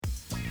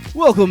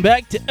Welcome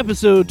back to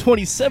episode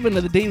 27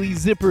 of the Daily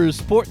Zipper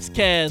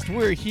Sportscast.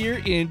 We're here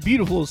in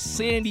beautiful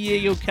San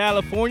Diego,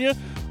 California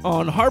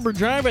on Harbor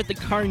Drive at the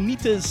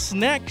Carnitas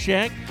Snack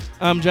Shack.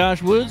 I'm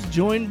Josh Woods,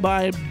 joined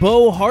by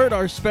Beau Hart,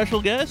 our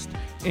special guest,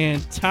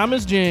 and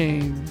Thomas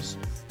James.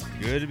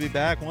 Good to be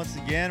back once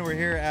again. We're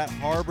here at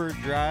Harbor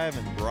Drive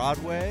and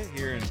Broadway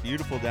here in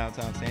beautiful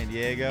downtown San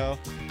Diego.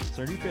 It's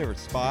our new favorite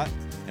spot,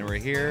 and we're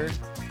here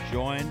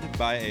joined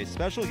by a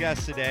special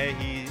guest today.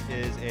 He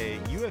is a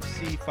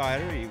UFC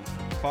fighter. He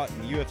fought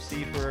in the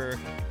UFC for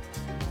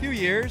a few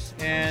years,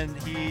 and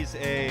he's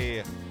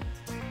a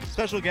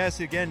special guest.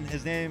 Again,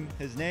 his name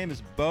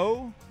is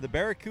Beau The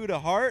Barracuda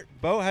Hart.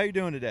 Beau, how you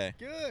doing today?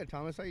 Good,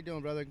 Thomas. How you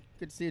doing, brother?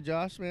 Good to see you,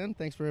 Josh, man.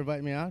 Thanks for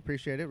inviting me out.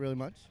 Appreciate it really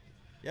much.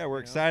 Yeah, we're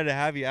excited to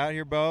have you out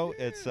here, Beau.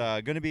 Yeah. It's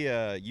going to be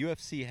a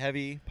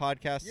UFC-heavy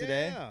podcast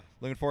today.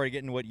 Looking forward to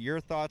getting what your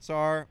thoughts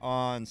are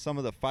on some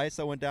of the fights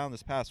that went down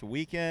this past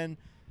weekend.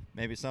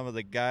 Maybe some of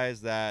the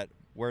guys that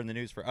were in the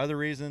news for other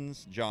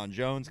reasons. John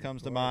Jones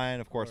comes to mind.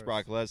 Of course,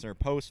 Brock Lesnar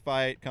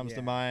post-fight comes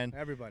to mind.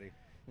 Everybody.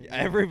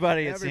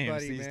 Everybody, it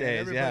seems, these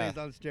days. Everybody's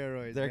on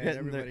steroids.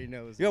 Everybody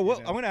knows. Yeah, well,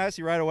 I'm going to ask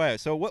you right away.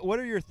 So what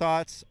are your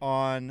thoughts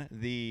on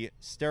the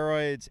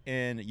steroids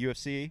in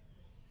UFC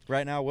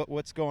right now?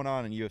 What's going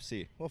on in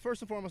UFC? Well,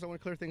 first and foremost, I want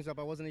to clear things up.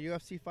 I wasn't a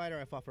UFC fighter.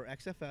 I fought for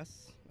XFS.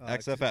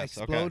 XFS,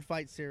 Explode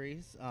Fight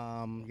Series.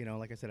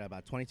 Like I said,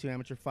 about 22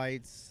 amateur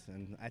fights.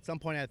 And at some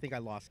point, I think I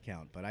lost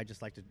count. But I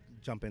just like to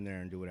jump in there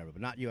and do whatever.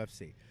 But not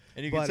UFC.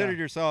 And you considered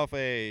yourself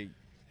a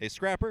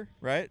scrapper,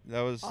 right?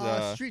 That was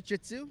street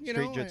jitsu.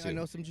 I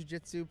know some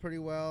jiu-jitsu pretty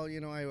well.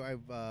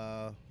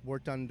 I've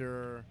worked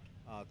under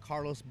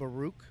Carlos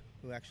Baruch,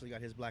 who actually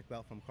got his black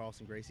belt from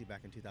Carlson Gracie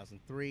back in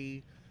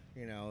 2003.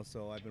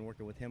 So I've been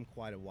working with him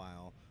quite a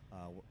while.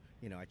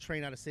 I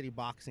train out of City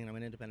Boxing. I'm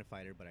an independent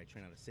fighter, but I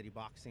train out of City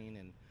Boxing.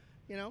 And,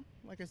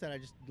 like I said, I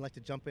just like to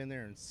jump in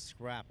there and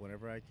scrap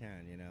whenever I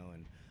can,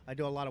 and I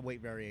do a lot of weight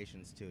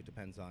variations, too. It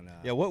depends on...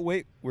 what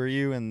weight were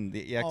you in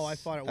the I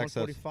fought at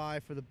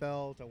 145 for the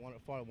belt. I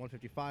fought at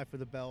 155 for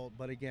the belt.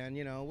 But again,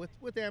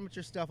 with the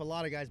amateur stuff, a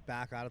lot of guys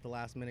back out at the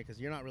last minute because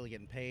you're not really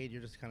getting paid.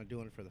 You're just kind of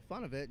doing it for the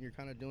fun of it, and you're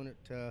kind of doing it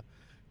to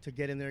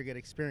get in there, get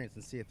experience,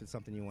 and see if it's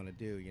something you want to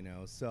do,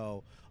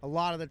 So a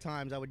lot of the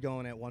times I would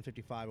go in at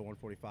 155 or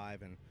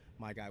 145, and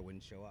my guy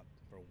wouldn't show up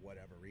for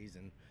whatever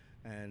reason.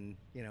 And,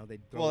 they'd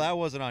throw... Well, that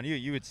wasn't on you.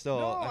 You would still...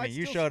 No,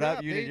 you showed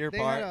up, you did your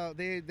part.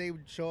 They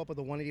would show up with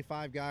a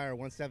 185 guy or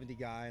 170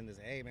 guy, and they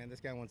say, hey, man, this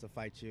guy wants to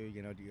fight you.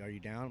 Are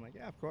you down? I'm like,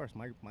 yeah, of course.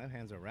 My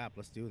hands are wrapped.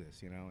 Let's do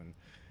this, And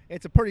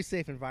it's a pretty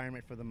safe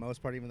environment for the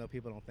most part, even though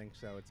people don't think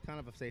so. It's kind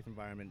of a safe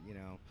environment,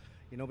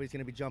 Nobody's going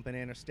to be jumping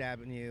in or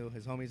stabbing you.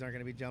 His homies aren't going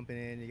to be jumping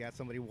in. You got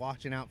somebody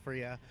watching out for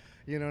you.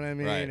 You know what I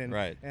mean?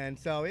 Right. And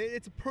so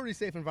it's a pretty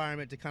safe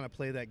environment to kind of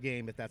play that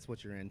game if that's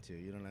what you're into.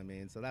 You know what I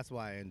mean? So that's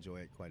why I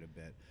enjoy it quite a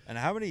bit. And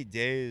how many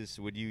days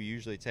would you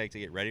usually take to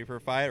get ready for a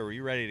fight, or were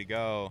you ready to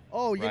go?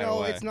 Oh,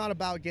 away? It's not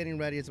about getting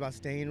ready. It's about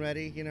staying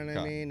ready. You know what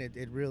I mean?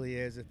 It really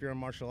is. If you're a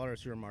martial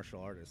artist, you're a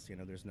martial artist.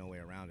 There's no way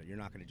around it. You're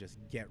not going to just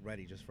get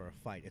ready just for a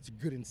fight. It's a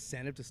good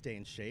incentive to stay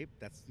in shape.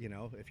 That's,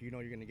 if you're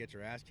going to get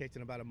your ass kicked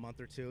in about a month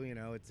or two,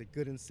 it's a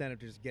good incentive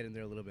to just get in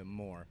there a little bit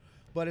more.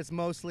 But it's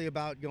mostly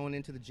about going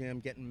into the gym,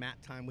 getting mat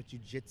time with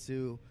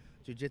jiu-jitsu.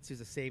 Jiu-jitsu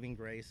is a saving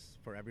grace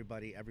for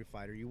everybody, every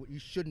fighter. You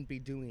shouldn't be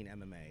doing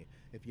MMA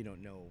if you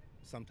don't know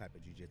some type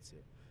of jiu-jitsu.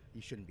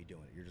 You shouldn't be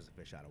doing it. You're just a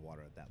fish out of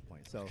water at that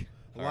point. So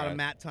a lot of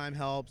mat time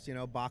helps,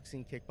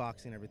 boxing,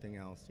 kickboxing, everything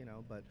else,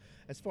 But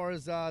as far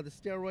as the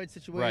steroid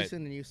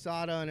situation and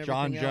USADA and everything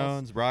John else,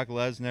 Jones, Brock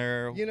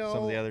Lesnar,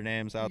 some of the other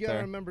names out there. You got to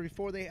remember,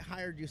 before they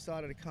hired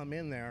USADA to come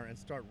in there and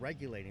start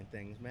regulating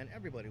things, man,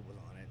 everybody was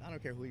on it. I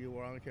don't care who you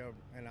were. I don't care.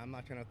 And I'm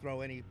not going to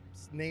throw any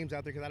names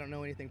out there because I don't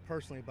know anything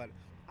personally, but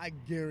I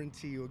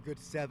guarantee you a good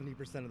 70%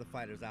 of the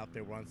fighters out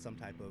there were on some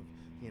type of,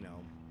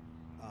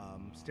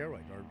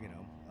 steroid or,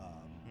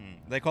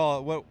 They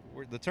call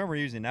it, the term we're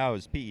using now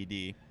is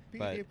PED,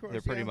 but of course,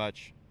 they're pretty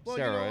much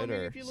steroid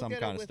or some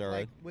kind of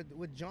steroid.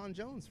 With John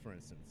Jones, for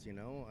instance,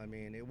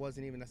 it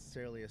wasn't even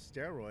necessarily a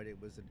steroid. It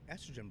was an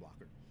estrogen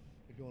blocker.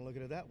 If you want to look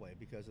at it that way,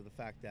 because of the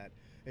fact that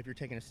if you're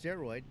taking a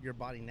steroid, your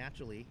body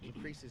naturally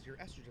increases your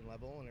estrogen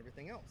level and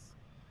everything else.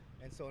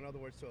 And so, in other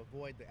words, to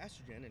avoid the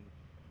estrogen and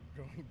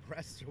growing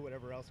breasts or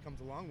whatever else comes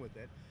along with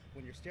it,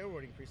 when your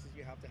steroid increases,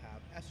 you have to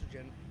have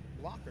estrogen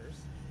blockers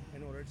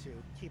in order to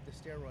keep the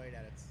steroid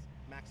at its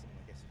maximum,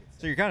 I guess you could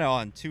say. So you're kind of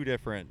on two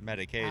different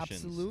medications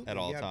Absolutely. at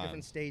all you have times.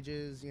 Different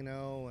stages,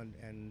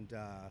 and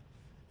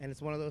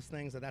it's one of those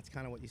things that's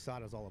kind of what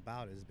USADA is all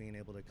about, is being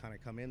able to kind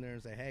of come in there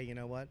and say, hey, you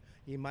know what?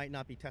 You might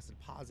not be tested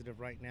positive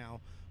right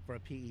now for a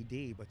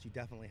PED, but you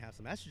definitely have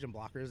some estrogen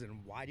blockers. And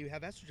why do you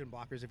have estrogen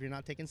blockers if you're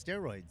not taking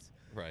steroids?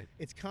 Right.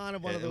 It's kind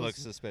of one of those. It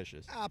looks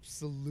suspicious.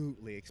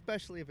 Absolutely.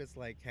 Especially if it's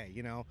like, hey,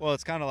 Well,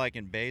 it's kind of like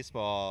in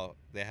baseball,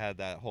 they had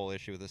that whole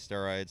issue with the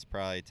steroids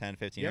probably 10,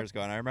 15 years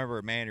ago. And I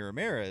remember Manny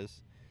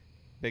Ramirez,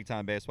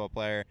 big-time baseball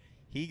player,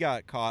 he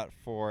got caught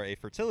for a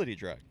fertility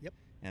drug. Yep.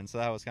 And so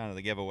that was kind of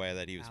the giveaway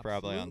that he was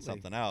probably on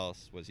Absolutely. something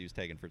else, was he was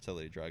taking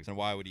fertility drugs. And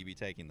why would he be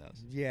taking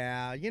those?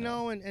 Yeah, you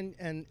know, and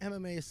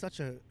MMA is such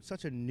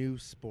a new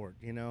sport,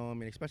 you know. I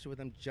mean, especially with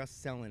them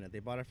just selling it. They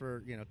bought it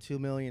for, you know,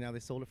 $2 million. Now they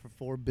sold it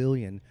for $4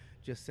 billion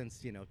just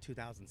since, you know,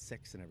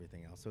 2006 and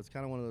everything else. So it's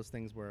kind of one of those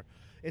things where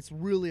it's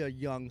really a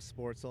young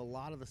sport. So a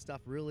lot of the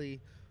stuff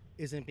really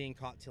isn't being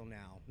caught till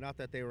now. Not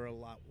that they were a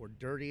lot more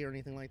dirty or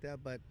anything like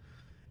that, but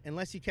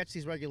unless you catch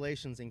these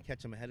regulations and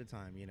catch them ahead of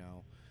time, you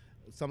know.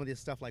 Some of this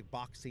stuff like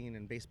boxing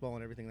and baseball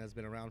and everything that's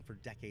been around for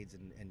decades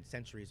and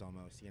centuries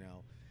almost, you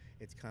know,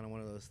 it's kind of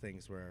one of those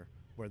things where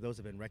those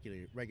have been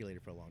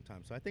regulated for a long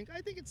time. So I think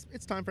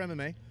it's time for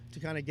MMA to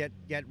kind of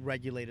get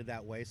regulated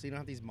that way, so you don't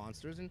have these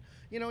monsters. And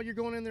you know, you're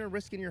going in there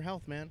risking your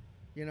health, man.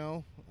 You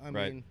know, I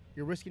mean,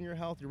 you're risking your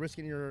health, you're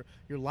risking your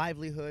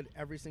livelihood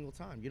every single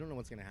time. You don't know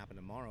what's going to happen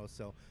tomorrow.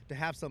 So to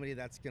have somebody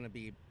that's going to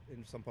be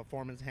in some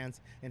performance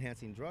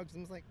enhancing drugs,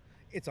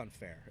 it's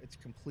unfair. It's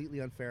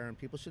completely unfair, and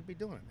people should be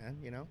doing it, man.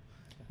 You know.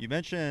 You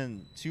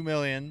mentioned $2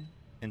 million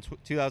in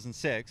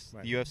 2006.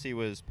 Right. The UFC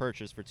was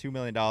purchased for $2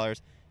 million.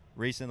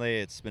 Recently,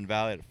 it's been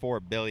valued at $4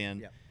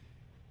 billion. Yep.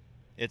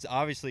 It's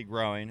obviously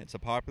growing. It's a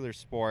popular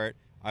sport.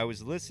 I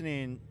was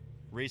listening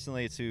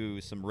recently to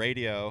some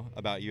radio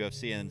about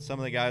UFC, and some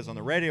of the guys on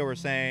the radio were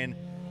saying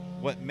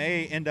what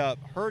may end up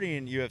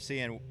hurting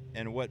UFC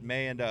and what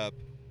may end up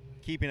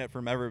keeping it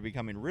from ever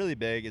becoming really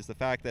big is the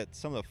fact that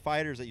some of the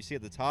fighters that you see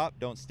at the top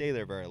don't stay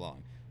there very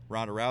long.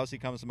 Ronda Rousey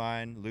comes to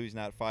mind, losing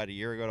that fight a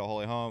year ago to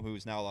Holly Holm,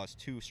 who's now lost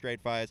 2 straight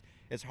fights.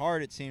 It's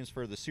hard, it seems,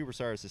 for the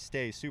superstars to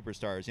stay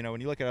superstars. You know,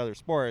 when you look at other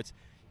sports,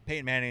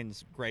 Peyton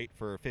Manning's great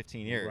for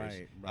 15 years.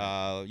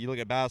 Right. You look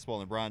at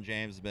basketball, and LeBron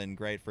James has been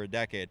great for a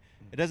decade.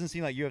 It doesn't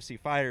seem like UFC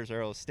fighters are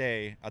able to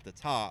stay at the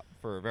top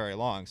for very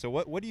long. So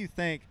what do you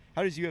think?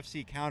 How does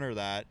UFC counter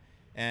that?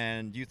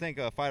 And do you think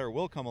a fighter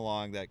will come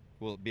along that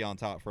will be on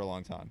top for a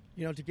long time?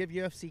 You know, to give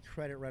UFC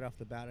credit right off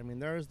the bat, I mean,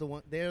 they're the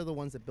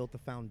ones that built the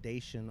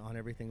foundation on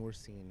everything we're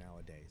seeing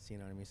nowadays. You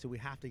know what I mean? So we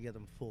have to give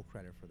them full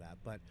credit for that.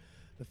 But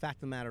the fact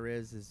of the matter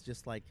is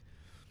just like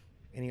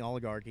any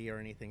oligarchy or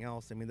anything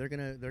else. I mean, they're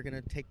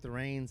gonna take the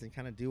reins and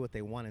kind of do what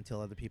they want until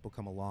other people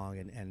come along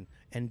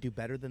and do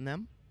better than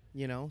them.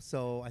 You know,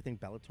 so I think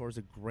Bellator is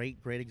a great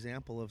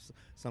example of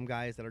some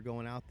guys that are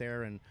going out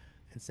there and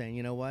saying,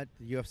 you know what,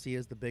 the UFC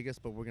is the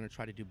biggest, but we're going to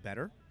try to do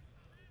better.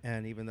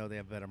 And even though they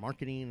have better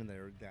marketing and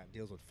that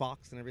deals with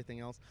Fox and everything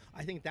else,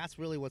 I think that's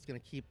really what's going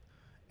to keep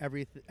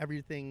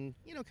everything,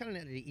 you know, kind of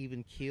at an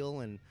even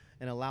keel and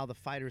allow the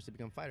fighters to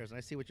become fighters. And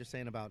I see what you're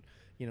saying about,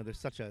 you know, there's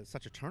such a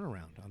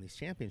turnaround on these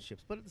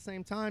championships. But at the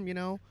same time, you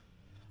know,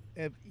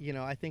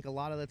 I think a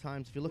lot of the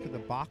times, if you look at the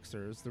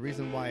boxers, the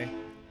reason why...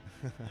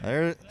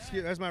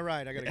 There's my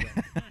ride. I got to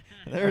go.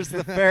 There's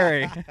the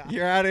ferry.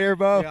 You're out of here,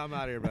 Beau? Yeah, I'm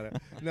out of here, brother.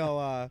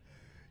 No,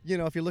 you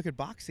know, if you look at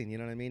boxing, you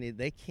know what I mean?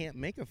 They can't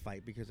make a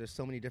fight because there's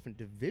so many different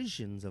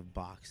divisions of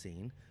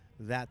boxing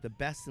that the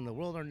best in the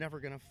world are never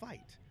going to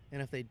fight. And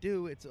if they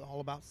do, it's all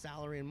about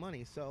salary and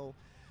money. So,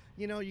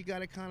 you know, you got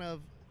to kind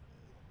of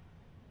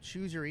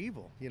choose your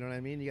evil. You know what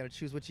I mean? You got to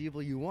choose which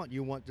evil you want.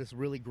 You want this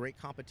really great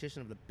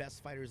competition of the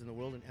best fighters in the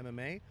world in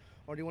MMA?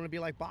 Or do you want to be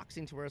like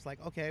boxing to where it's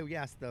like, okay,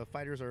 yes, the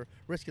fighters are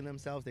risking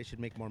themselves. They should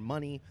make more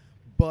money.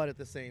 But at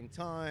the same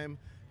time,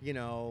 you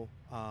know,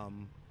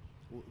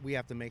 we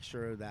have to make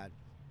sure that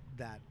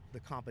the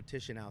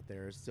competition out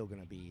there is still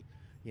going to be,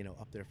 you know,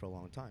 up there for a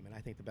long time. And I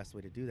think the best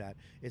way to do that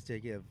is to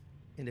give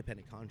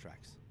independent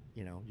contracts.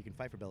 You know, you can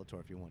fight for Bellator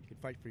if you want. You can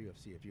fight for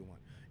UFC if you want.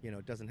 You know,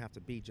 it doesn't have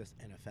to be just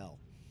NFL.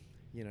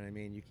 You know what I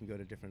mean? You can go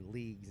to different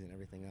leagues and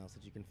everything else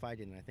that you can fight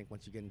in. And I think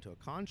once you get into a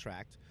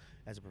contract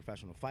as a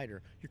professional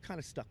fighter, you're kind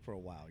of stuck for a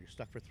while. You're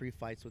stuck for 3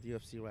 fights with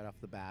UFC right off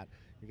the bat.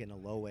 You're getting a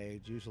low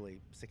wage, usually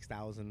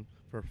 $6,000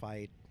 per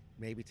fight,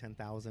 maybe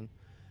 $10,000.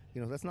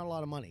 You know, that's not a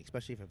lot of money,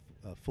 especially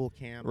if a full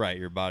camp. Right,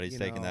 your body's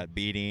taking that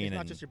beating. It's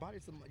not just your body;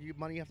 it's the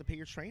money you have to pay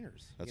your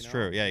trainers. That's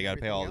true. Yeah, you got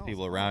to pay all the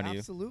people around you.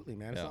 Absolutely,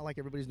 man. It's not like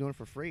everybody's doing it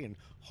for free and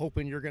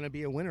hoping you're going to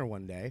be a winner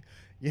one day.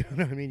 You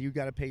know what I mean? You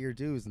got to pay your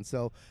dues, and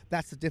so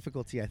that's the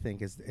difficulty. I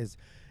think is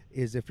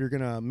if you're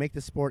going to make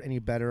the sport any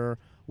better,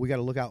 we got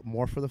to look out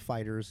more for the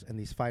fighters, and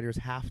these fighters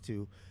have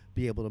to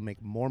be able to make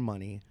more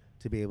money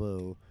to be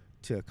able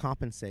to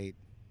compensate.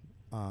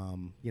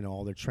 You know,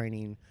 all their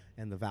training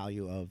and the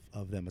value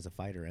of them as a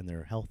fighter and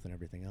their health and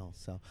everything else.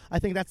 So I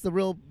think that's the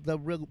real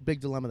big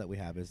dilemma that we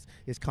have is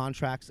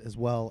contracts as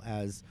well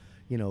as,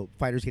 you know,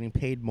 fighters getting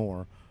paid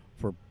more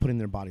for putting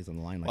their bodies on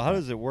the line. Well, how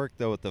does it work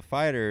though with the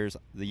fighters?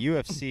 The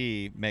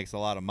UFC makes a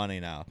lot of money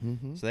now,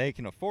 so they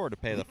can afford to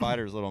pay the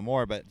fighters a little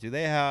more. But do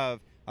they have?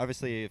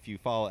 Obviously, if you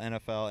follow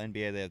NFL,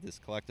 NBA, they have this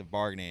collective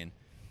bargaining.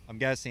 I'm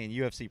guessing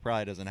UFC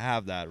probably doesn't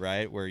have that,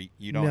 right? Where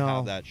you don't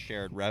have that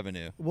shared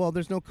revenue. Well,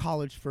 there's no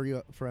college for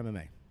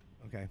MMA.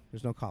 Okay,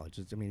 there's no college.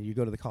 I mean, you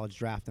go to the college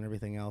draft and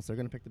everything else. They're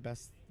going to pick the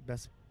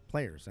best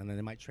players, and then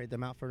they might trade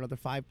them out for another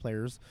 5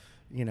 players,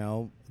 you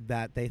know,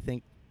 that they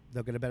think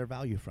they'll get a better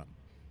value from.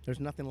 There's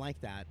nothing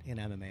like that in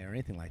MMA or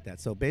anything like that.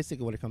 So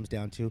basically what it comes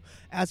down to,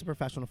 as a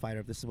professional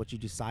fighter, if this is what you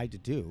decide to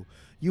do,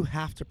 you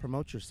have to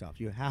promote yourself.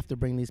 You have to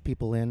bring these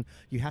people in.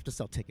 You have to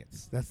sell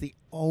tickets. That's the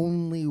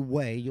only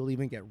way you'll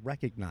even get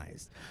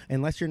recognized.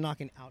 Unless you're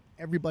knocking out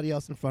everybody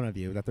else in front of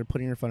you that they're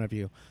putting in front of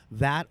you,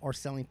 that or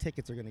selling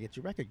tickets are going to get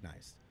you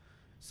recognized.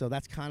 So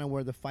that's kind of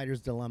where the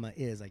fighter's dilemma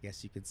is, I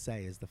guess you could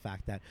say, is the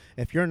fact that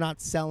if you're not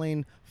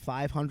selling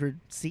 500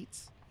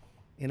 seats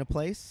in a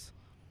place,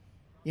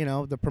 you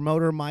know, the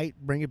promoter might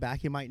bring you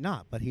back, he might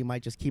not, but he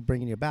might just keep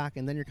bringing you back,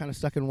 and then you're kind of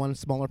stuck in one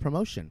smaller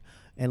promotion,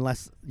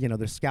 unless, you know,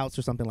 there's scouts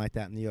or something like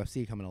that in the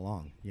UFC coming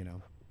along, you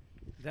know.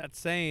 That's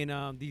saying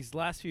these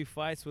last few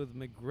fights with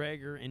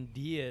McGregor and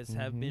Diaz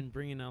have been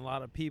bringing a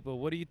lot of people.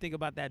 What do you think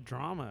about that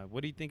drama?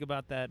 What do you think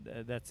about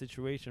that that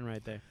situation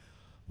right there?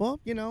 Well,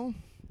 you know,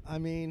 I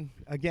mean,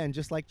 again,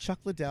 just like Chuck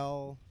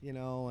Liddell, you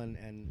know,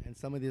 and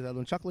some of these other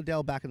ones. Chuck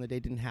Liddell back in the day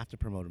didn't have to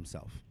promote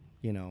himself,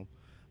 you know.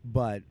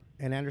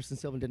 And Anderson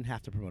Silva didn't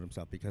have to promote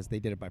himself because they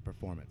did it by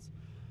performance.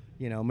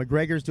 You know,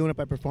 McGregor's doing it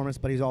by performance,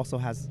 but he also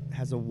has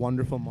a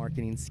wonderful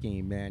marketing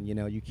scheme, man. You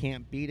know, you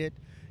can't beat it.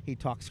 He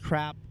talks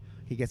crap.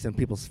 He gets in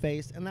people's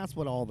face, and that's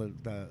what all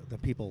the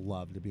people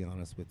love, to be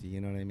honest with you.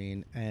 You know what I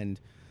mean?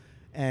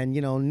 And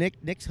you know,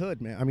 Nick's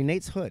hood, man. I mean,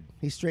 Nate's hood.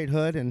 He's straight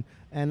hood, and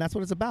that's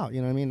what it's about.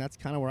 You know what I mean? That's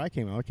kind of where I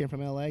came from. I came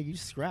from L.A. You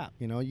scrap.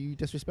 You know, you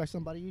disrespect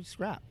somebody, you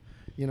scrap.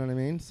 You know what I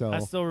mean? So I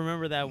still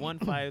remember that one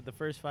fight, the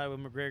first fight with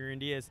McGregor and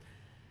Diaz.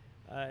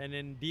 And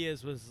then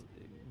Diaz was,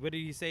 what did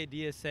he say?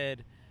 Diaz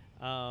said,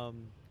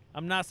 I'm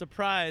not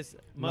surprised,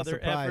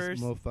 mother effers.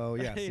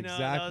 Mofo. Yes, you know,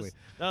 exactly.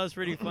 That was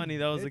pretty funny.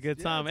 That was a good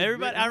time.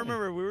 Everybody, I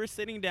remember we were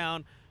sitting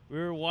down, we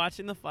were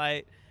watching the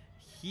fight.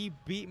 He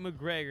beat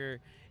McGregor,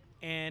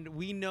 and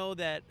we know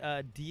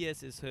that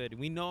Diaz is hood.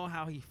 We know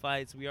how he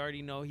fights. We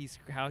already know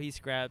how he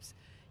scraps.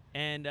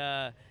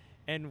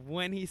 And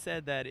when he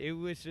said that, it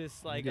was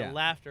just like a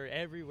laughter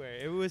everywhere.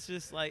 It was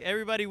just like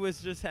everybody was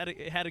just had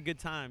a good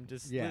time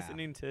just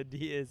listening to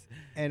Diaz.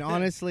 And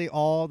honestly,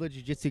 all the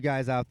jiu-jitsu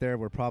guys out there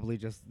were probably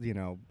just, you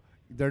know,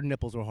 their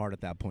nipples were hard at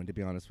that point, to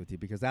be honest with you,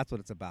 because that's what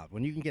it's about.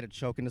 When you can get a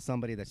choke into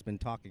somebody that's been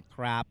talking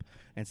crap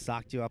and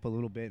socked you up a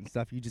little bit and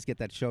stuff, you just get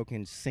that choke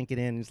and sink it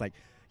in. And it's like,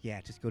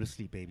 yeah, just go to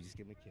sleep, baby. Just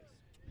give me a kiss.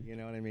 You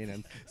know what I mean?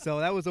 And so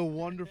that was a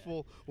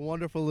wonderful,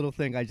 wonderful little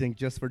thing, I think,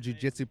 just for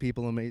jiu-jitsu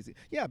people. Amazing.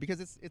 Yeah, because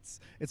it's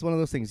one of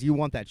those things. You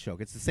want that choke.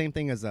 It's the same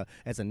thing as a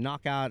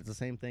knockout. It's the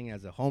same thing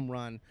as a home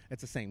run.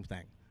 It's the same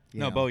thing.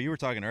 No, know? Beau, you were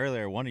talking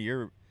earlier. One of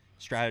your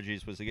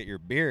strategies was to get your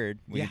beard.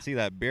 We can see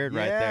that beard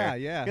right there.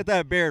 Yeah. Get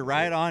that beard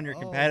right on your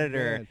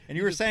competitor. And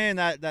you were saying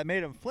that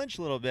made him flinch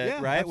a little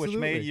bit, right? Absolutely.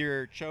 Which made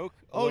your choke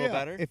a little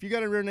better. If you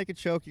got a rear naked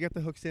choke, you got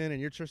the hooks in,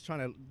 and you're just trying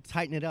to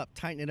tighten it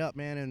up,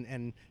 man.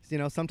 And you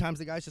know, sometimes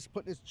the guy's just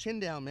putting his chin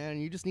down, man,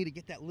 and you just need to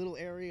get that little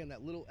area and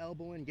that little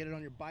elbow in, get it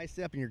on your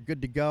bicep, and you're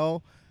good to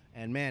go.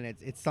 And man,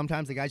 it's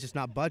sometimes the guy's just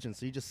not budging,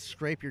 so you just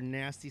scrape your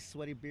nasty,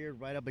 sweaty beard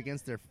right up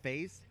against their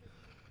face.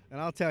 And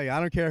I'll tell you, I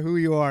don't care who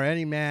you are,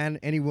 any man,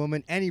 any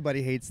woman,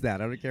 anybody hates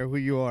that. I don't care who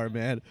you are,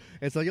 man.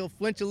 And so you'll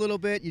flinch a little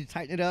bit, you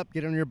tighten it up,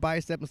 get it on your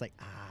bicep, and it's like,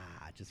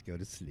 just go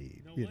to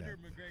sleep. No wonder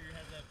McGregor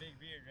has that big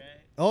beard,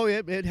 right? Oh,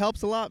 it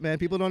helps a lot, man.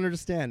 People don't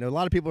understand. A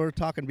lot of people were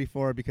talking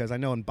before, because I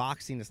know in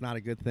boxing it's not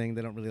a good thing.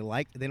 They don't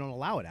really they don't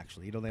allow it,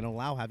 actually. You know, they don't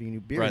allow having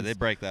new beards. Right, they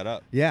break that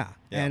up. Yeah.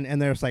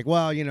 And they're just like,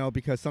 well, you know,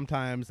 because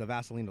sometimes the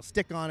Vaseline will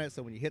stick on it,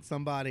 so when you hit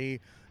somebody,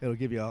 it'll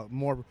give you a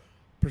more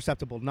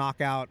perceptible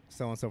knockout,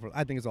 so on and so forth.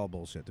 I think it's all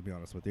bullshit, to be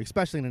honest with you,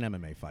 especially in an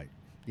MMA fight.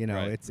 You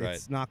know,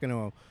 it's not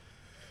going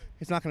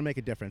to make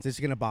a difference. It's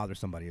going to bother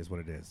somebody, is what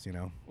it is, you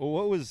know. Well,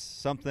 what was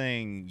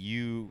something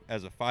you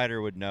as a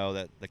fighter would know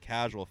that the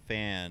casual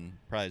fan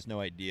probably has no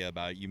idea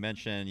about? You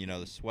mentioned, you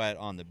know, the sweat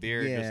on the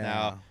beard just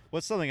now.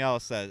 What's something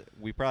else that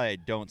we probably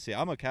don't see?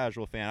 I'm a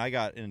casual fan. I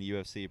got in the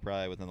UFC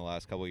probably within the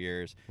last couple of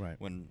years,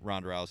 when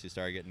Ronda Rousey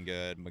started getting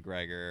good,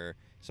 McGregor.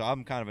 So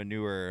I'm kind of a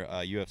newer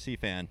UFC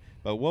fan.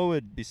 But what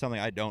would be something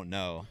I don't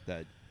know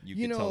that you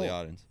could tell the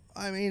audience?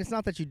 I mean, it's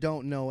not that you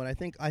don't know it.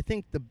 I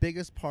think the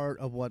biggest part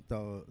of what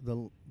the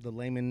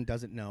layman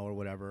doesn't know or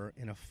whatever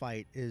in a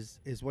fight is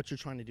what you're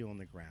trying to do on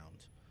the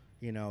ground.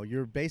 You know,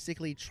 you're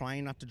basically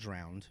trying not to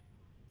drown.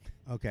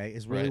 Okay,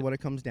 is really what it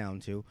comes down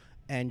to,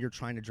 and you're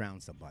trying to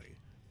drown somebody.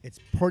 It's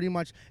pretty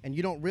much, and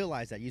you don't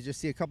realize that. You just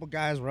see a couple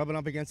guys rubbing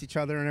up against each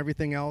other and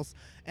everything else,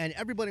 and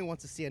everybody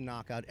wants to see a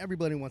knockout.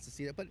 Everybody wants to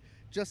see it, but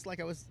just like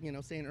I was, you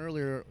know, saying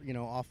earlier, you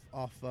know,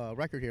 off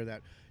record here,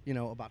 that, you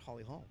know, about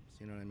Holly Holmes.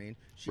 You know what I mean?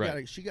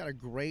 She got a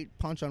great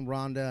punch on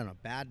Ronda and a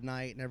bad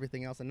night and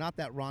everything else, and not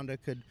that Ronda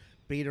could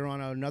beat her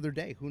on another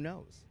day. Who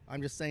knows?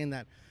 I'm just saying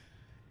that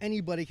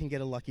anybody can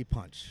get a lucky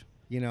punch.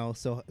 You know,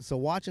 so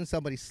watching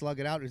somebody slug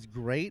it out is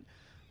great.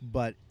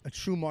 But a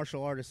true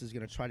martial artist is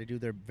going to try to do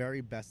their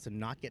very best to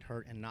not get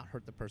hurt and not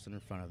hurt the person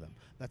in front of them.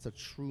 That's a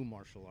true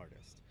martial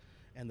artist.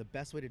 And the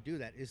best way to do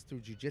that is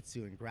through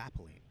jiu-jitsu and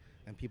grappling.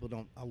 And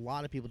a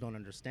lot of people don't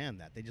understand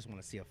that. They just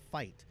want to see a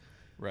fight.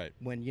 Right.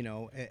 When,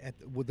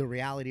 the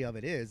reality of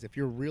it is, if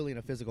you're really in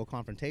a physical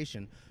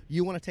confrontation,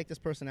 you want to take this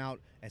person out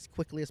as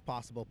quickly as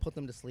possible, put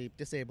them to sleep,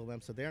 disable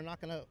them, so they're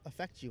not going to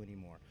affect you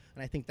anymore.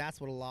 And I think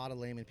that's what a lot of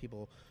layman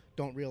people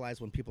don't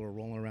realize when people are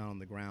rolling around on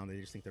the ground. They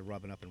just think they're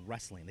rubbing up and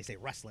wrestling. They say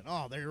wrestling.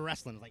 Oh, they're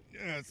wrestling. It's like,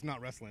 it's not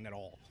wrestling at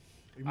all.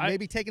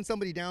 Maybe taking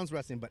somebody down's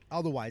wrestling, but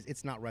otherwise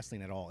it's not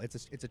wrestling at all.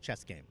 It's a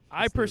chess game.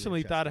 I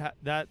personally thought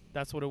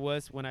that's what it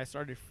was when I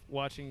started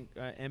watching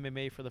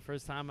MMA for the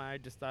first time. I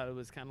just thought it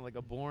was kind of like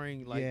a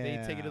boring, they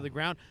take it to the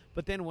ground.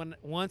 But then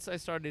once I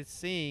started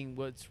seeing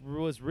what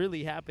was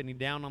really happening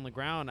down on the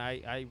ground,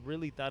 I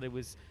really thought it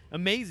was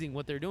amazing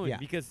what they're doing,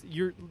 because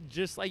you're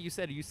just like you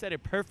said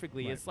it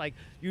perfectly. Right. It's like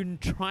you're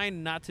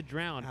trying not to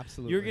drown.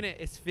 Absolutely. You're going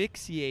to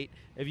asphyxiate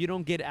if you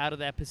don't get out of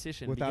that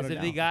position. Without because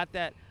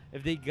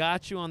if they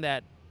got you on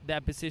that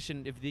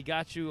position, if they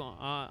got you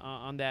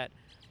on that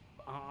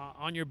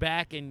on your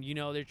back and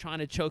they're trying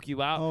to choke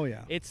you out,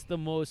 it's the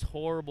most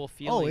horrible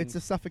feeling. It's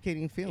a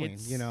suffocating feeling.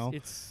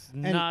 It's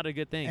not a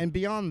good thing. And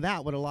beyond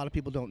that, what a lot of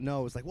people don't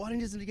know is like, why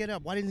didn't he get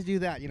up? Why didn't he do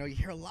that? You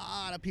hear a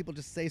lot of people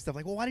just say stuff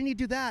like, well, why didn't he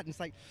do that? And it's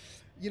like,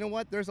 you know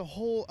what? There's a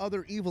whole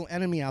other evil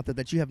enemy out there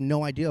that you have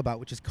no idea about,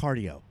 which is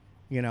cardio.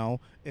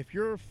 If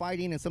you're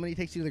fighting and somebody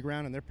takes you to the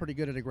ground and they're pretty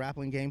good at a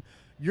grappling game,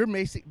 you're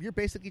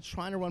basically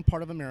trying to run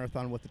part of a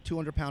marathon with a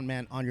 200-pound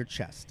man on your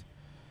chest.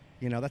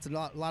 That's a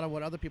lot of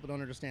what other people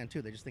don't understand,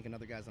 too. They just think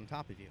another guy's on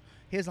top of you.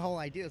 His whole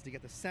idea is to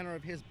get the center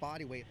of his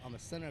body weight on the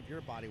center of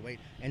your body weight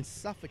and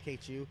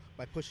suffocate you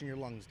by pushing your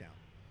lungs down.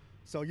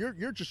 So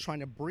you're just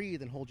trying to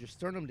breathe and hold your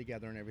sternum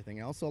together and everything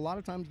else. So a lot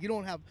of times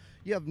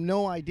you have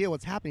no idea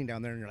what's happening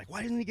down there, and you're like,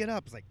 why didn't he get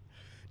up? It's like,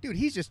 dude,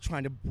 he's just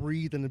trying to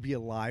breathe and to be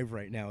alive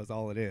right now is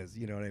all it is.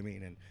 You know what I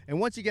mean? And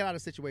once you get out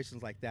of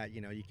situations like that,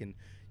 you can,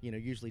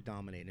 usually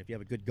dominate. And if you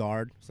have a good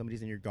guard,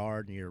 somebody's in your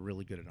guard and you're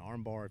really good at an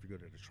arm bar, if you're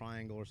good at a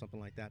triangle or something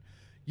like that,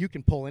 you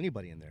can pull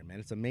anybody in there, man.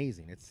 It's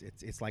amazing.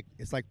 It's like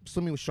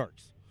swimming with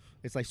sharks.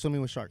 It's like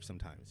swimming with sharks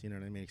sometimes. You know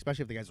what I mean?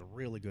 Especially if the guys are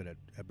really good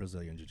at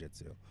Brazilian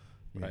Jiu-Jitsu.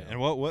 Right. And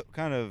what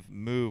kind of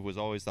move was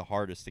always the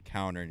hardest to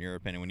counter in your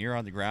opinion? When you're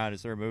on the ground,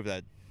 is there a move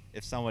that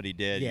if somebody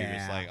did, you're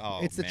just like, oh,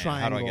 it's man, a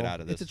triangle. How do I get out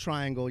of this? It's a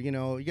triangle. You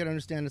got to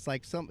understand, it's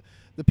like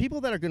the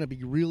people that are going to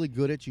be really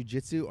good at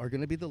jiu-jitsu are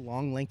going to be the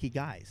long, lanky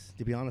guys,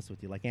 to be honest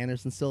with you, like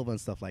Anderson Silva and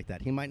stuff like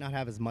that. He might not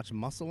have as much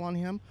muscle on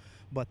him,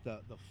 but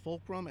the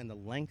fulcrum and the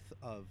length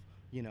of,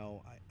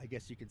 I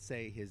guess you could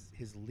say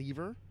his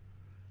lever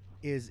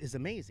is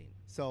amazing.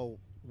 So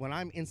when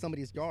I'm in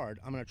somebody's guard,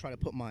 I'm going to try to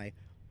put my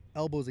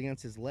elbows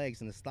against his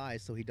legs and his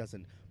thighs so he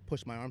doesn't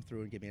push my arm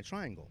through and give me a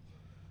triangle.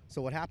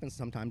 So what happens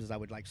sometimes is I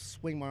would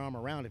swing my arm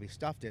around if he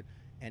stuffed it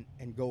and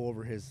go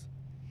over his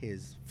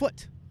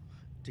foot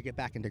to get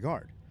back into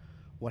guard.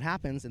 What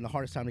happens, and the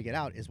hardest time to get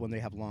out, is when they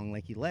have long,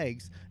 lanky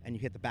legs and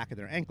you hit the back of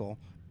their ankle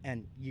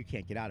and you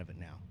can't get out of it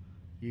now.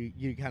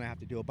 You kind of have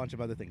to do a bunch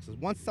of other things. So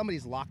once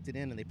somebody's locked it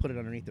in and they put it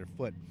underneath their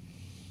foot,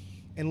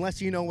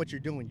 unless you know what you're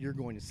doing, you're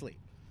going to sleep,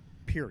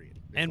 period.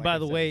 And by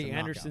the way,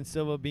 Anderson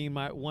Silva being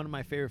one of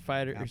my favorite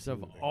fighters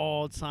of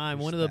all time,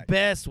 one of the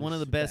best in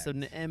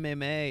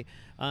MMA.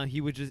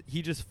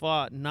 He just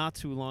fought not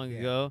too long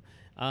ago.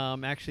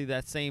 Actually,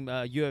 that same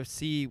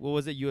UFC, what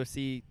was it?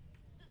 UFC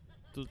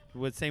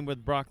was same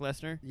with Brock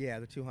Lesnar. Yeah,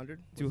 the 200.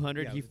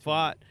 200. He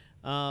fought,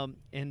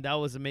 and that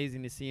was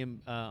amazing to see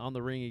him on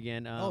the ring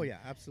again.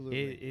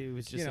 Absolutely. It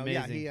was just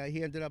amazing. Yeah,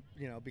 he ended up,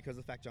 because of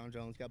the fact John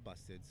Jones got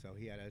busted, so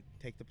he had to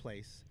take the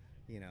place.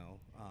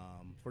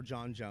 For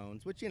John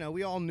Jones, which,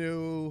 we all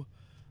knew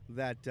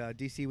that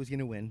DC was going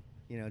to win.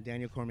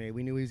 Daniel Cormier,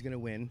 we knew he was going to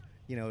win,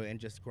 and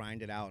just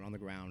grind it out on the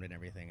ground and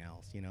everything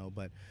else,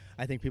 But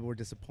I think people were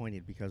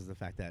disappointed because of the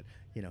fact that,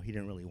 he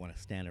didn't really want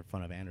to stand in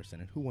front of Anderson.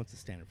 And who wants to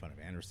stand in front of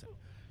Anderson?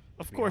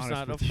 Of course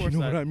not. Of course not. You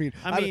know not. what I mean?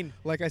 I mean,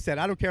 like I said,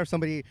 I don't care if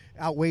somebody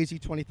outweighs you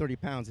 20, 30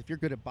 pounds. If you're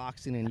good at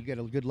boxing and you get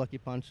a good lucky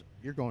punch,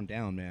 you're going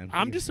down, man.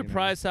 I'm just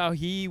surprised how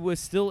he was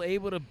still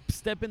able to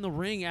step in the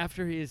ring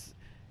after his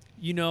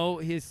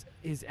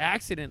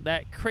accident,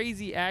 that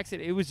crazy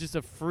accident. It was just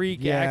a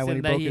freak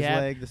accident that he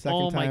had. Leg the second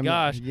oh my time.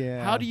 gosh.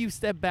 Yeah. How do you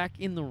step back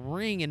in the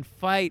ring and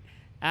fight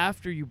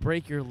after you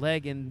break your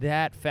leg in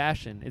that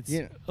fashion? It's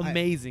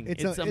amazing.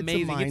 It's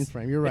amazing. It's a mind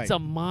frame. You're right. It's a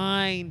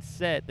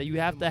mindset that you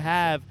have to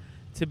have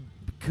to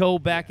go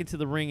back into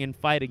the ring and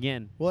fight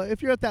again. Well,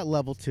 if you're at that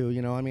level too,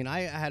 I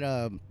had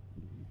a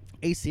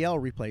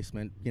ACL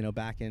replacement,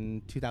 back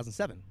in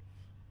 2007.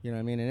 You know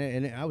what I mean?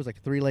 And I was like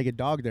a three-legged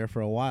dog there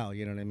for a while,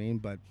 you know what I mean?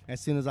 But as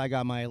soon as I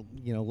got my,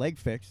 leg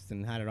fixed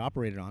and had it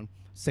operated on,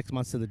 6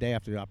 months to the day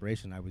after the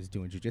operation, I was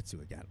doing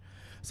jiu-jitsu again.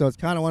 So it's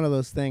kind of one of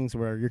those things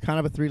where you're kind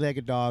of a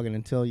three-legged dog, and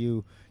until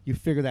you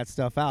figure that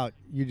stuff out,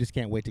 you just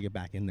can't wait to get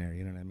back in there,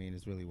 you know what I mean?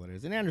 Is really what it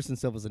is. And Anderson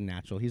Silva's a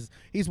natural. He's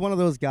one of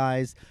those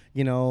guys,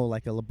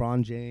 like a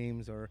LeBron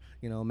James or,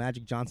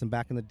 Magic Johnson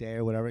back in the day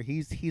or whatever.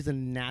 He's a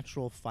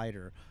natural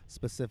fighter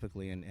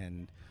specifically,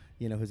 and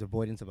his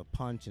avoidance of a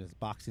punch and his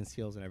boxing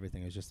skills and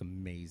everything is just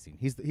amazing.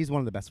 He's one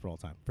of the best for all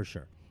time, for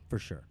sure.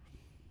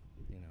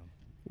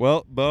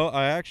 Well, Beau,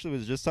 I actually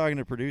was just talking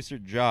to producer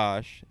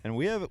Josh, and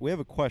we have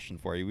a question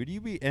for you. Would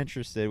you be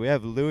interested? We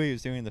have Louis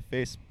who's doing the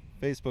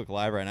Facebook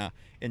Live right now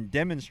and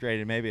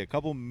demonstrated maybe a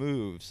couple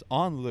moves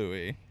on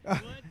Louis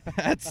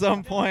at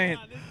some point.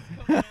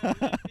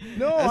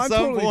 No, at I'm some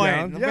totally point.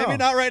 down. Maybe Yeah.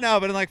 not right now,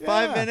 but in like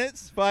 5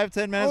 minutes,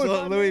 5-10 minutes,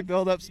 we'll let Louis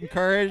build up some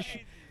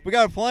courage. We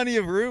got plenty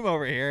of room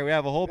over here. We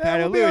have a whole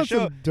patio. we'll be on Louis,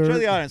 show some dirt.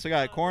 the audience. We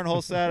got a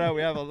cornhole set up.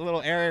 We have a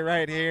little area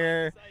right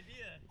here.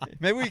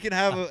 Maybe we can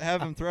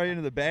have him throw you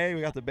into the bay.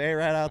 We got the bay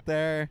right out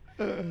there.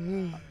 I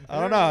don't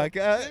know. Maybe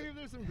if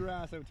there's some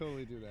grass, I would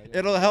totally do that. Yeah.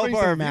 It'll help Bring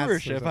our some mats or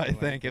viewership, I something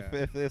think, like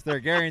that. if they're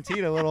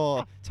guaranteed a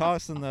little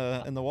toss in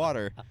the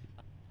water.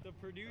 The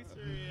producer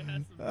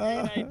has some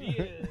great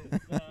ideas,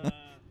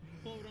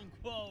 quote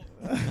unquote.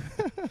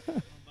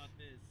 About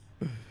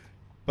this.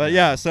 But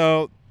yeah,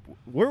 so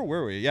where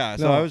were we? Yeah,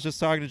 so No. I was just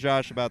talking to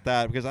Josh about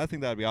that because I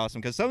think that would be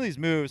awesome. Because some of these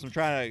moves, I'm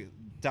trying to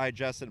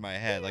digest it in my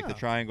head, like the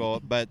triangle.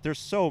 But there's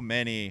so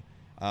many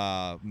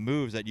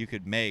moves that you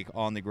could make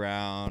on the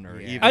ground or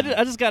even.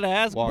 I just gotta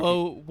ask, walking.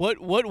 Beau,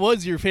 what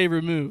was your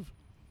favorite move?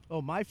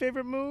 Oh, my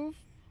favorite move?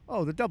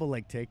 Oh, the double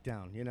leg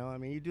takedown. You know, I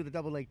mean, you do the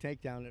double leg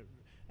takedown,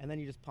 and then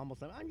you just pummel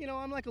something.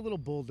 I'm like a little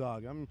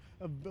bulldog. I'm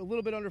a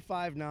little bit under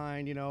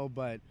 5'9", you know,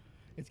 but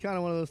it's kind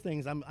of one of those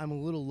things. I'm a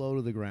little low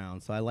to the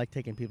ground, so I like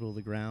taking people to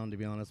the ground, to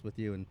be honest with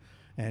you,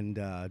 and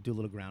do a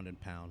little ground and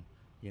pound,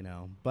 you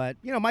know. But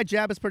you know, my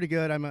jab is pretty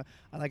good.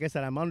 Like I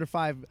said, I'm under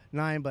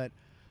 5'9", but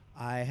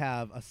I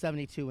have a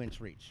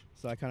 72-inch reach,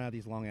 so I kind of have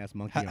these long ass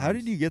monkey arms. How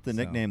did you get the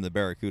nickname the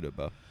Barracuda,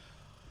 Beau?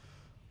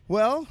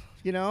 Well,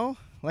 you know,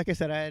 like I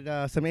said, I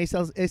had some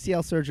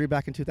ACL surgery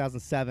back in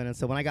 2007, and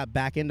so when I got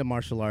back into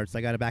martial arts,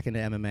 I got back into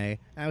MMA.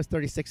 I was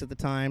 36 at the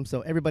time,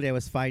 so everybody I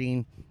was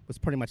fighting was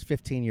pretty much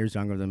 15 years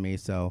younger than me,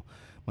 so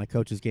my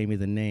coaches gave me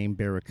the name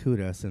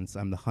Barracuda since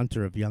I'm the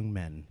hunter of young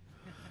men.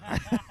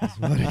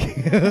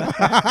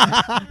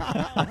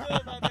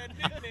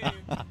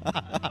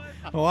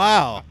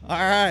 Wow. All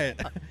right.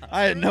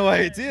 I had no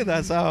idea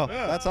that's how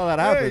that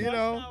happened. Hey, you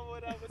know.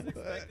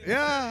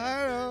 Yeah,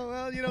 I don't know.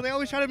 Well, you know, they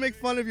always try to make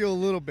fun of you a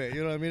little bit.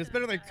 You know what I mean? It's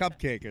better than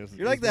cupcake.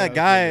 You're like that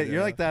guy.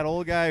 You're like that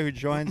old guy who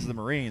joins the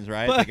Marines,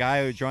 right? The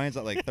guy who joins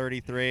at like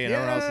 33 and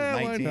everyone else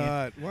is 19. Why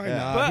not? Why Yeah.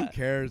 not? Who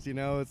cares? You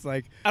know, it's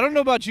like. I don't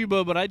know about you,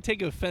 Beau, but I'd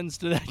take offense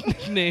to that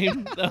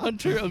nickname, the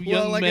hunter of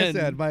young Well, like men. I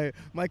said,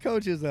 my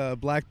coach is a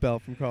black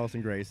belt from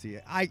Carlson Gracie.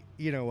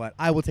 You know what?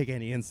 I will take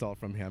any insult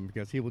from him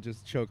because he will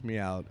just choke me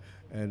out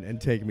and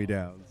take me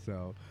down.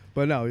 So,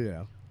 but no, you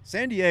know.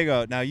 San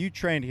Diego. Now you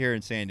trained here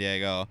in San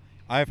Diego.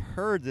 I've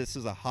heard this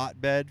is a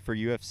hotbed for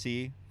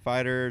UFC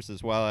fighters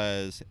as well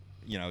as,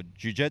 you know,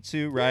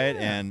 jiu-jitsu, right?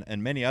 Yeah.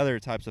 And many other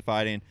types of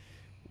fighting.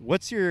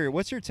 What's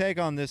your take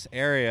on this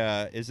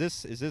area? Is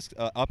this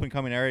up and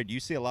coming area? Do you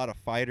see a lot of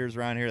fighters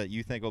around here that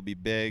you think will be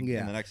big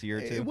in the next year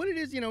or two? What it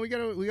is, you know,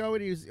 we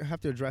always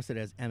have to address it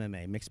as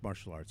MMA, mixed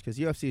martial arts, because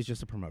UFC is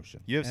just a promotion.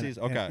 UFC is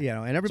okay. And, you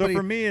know, and everybody. So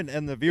for me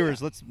and the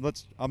viewers, let's.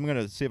 I'm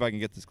gonna see if I can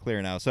get this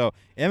clear now. So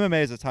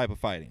MMA is a type of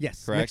fighting.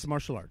 Yes, correct. mixed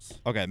martial arts.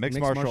 Okay, mixed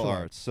martial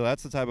arts. So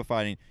that's the type of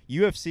fighting.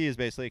 UFC is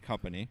basically a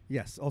company.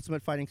 Yes,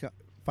 Ultimate Fighting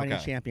Okay.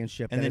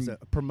 Championship. And that is then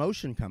a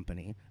promotion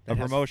company that a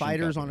has promotion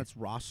fighters company. on its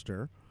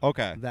roster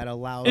Okay. that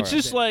allows. It's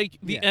just like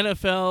the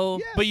NFL,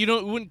 Yes. but you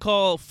wouldn't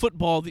call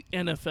football the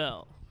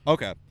NFL.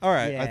 Okay. All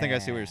right. I think I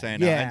see what you're saying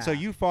now. Yeah. And so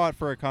you fought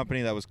for a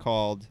company that was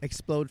called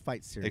Explode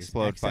Fight Series.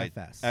 Explode Fight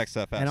XFS.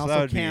 XFS. And So also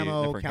that would be a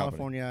Camo, different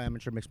California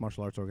Amateur Mixed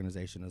Martial Arts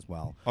Organization as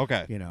well.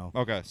 Okay. You know.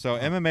 Okay. So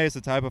MMA is the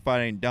type of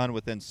fighting done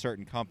within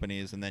certain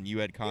companies, and then you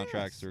had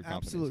contracts Yes, through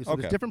companies. absolutely. So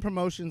Okay. there's different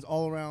promotions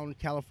all around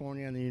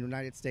California and the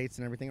United States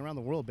and everything around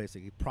the world,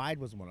 basically. Pride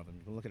was one of them.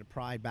 You can look at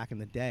Pride back in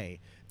the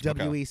day.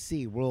 Okay.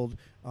 WEC, World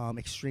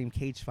Extreme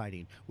Cage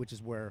Fighting, which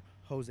is where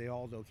Jose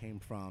Aldo came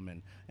from,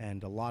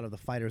 and a lot of the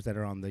fighters that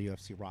are on the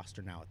UFC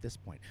roster now at this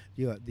point.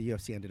 The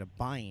UFC ended up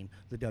buying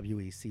the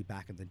WEC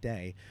back in the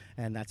day,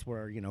 and that's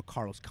where, you know,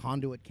 Carlos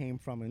Conduit came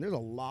from. And there's a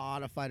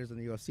lot of fighters in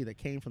the UFC that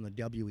came from the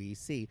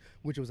WEC,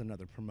 which was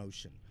another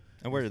promotion.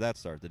 And where did that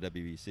start? The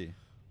WBC.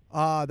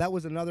 That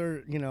was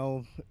another, you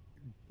know,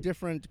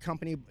 different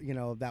company, you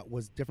know, that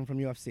was different from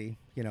UFC.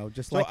 You know,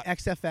 just So like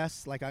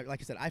XFS. Like I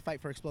said, I fight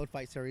for Explode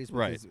Fight Series, which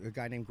Right. is a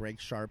guy named Greg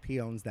Sharp. He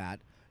owns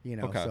that. You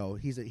know, Okay. so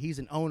he's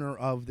an owner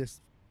of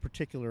this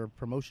particular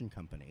promotion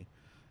company,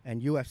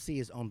 and UFC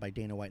is owned by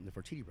Dana White and the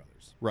Fertitti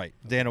brothers. Right.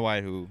 Dana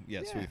White, who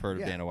we've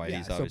heard of Dana White. Yeah.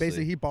 He's So obviously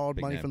basically, he borrowed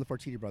big money name. from the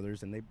Fertitti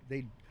brothers, and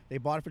they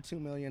bought it for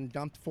 $2 million,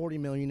 dumped $40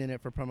 million in it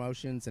for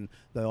promotions and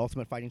the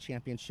Ultimate Fighting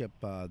Championship,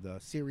 the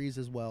series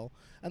as well,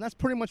 and that's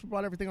pretty much what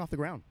brought everything off the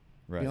ground.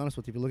 Right. To be honest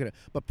with you, if you look at it.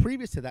 But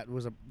previous to that there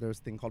was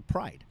a thing called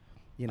Pride.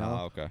 You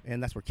know, okay.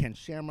 And that's where Ken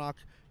Shamrock.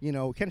 You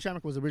know, Ken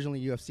Shamrock was originally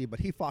UFC, but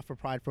he fought for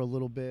Pride for a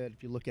little bit.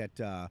 If you look at.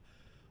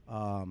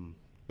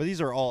 But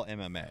these are all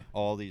MMA,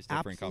 all these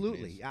different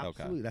companies.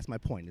 Absolutely. Okay. That's my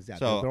point. Is that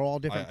So, they're all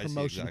different I see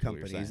promotion exactly what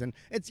you're companies, saying.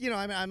 and it's, you know,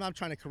 I'm not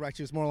trying to correct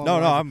you. It's more along No,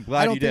 the no, lines I'm of,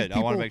 glad don't you did. think I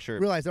wanna people make sure.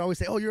 Realize they always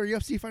say, "Oh, you're a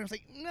UFC fighter." I was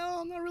like, "No,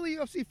 I'm not really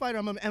a UFC fighter.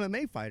 I'm an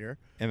MMA fighter."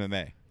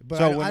 MMA. But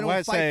so I when don't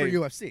I fight say for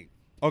UFC.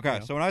 okay, you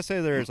know? so when I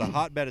say there's a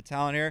hotbed of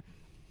talent here,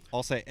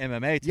 I'll say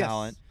MMA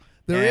talent.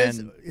 There is.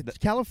 And It's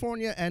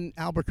California and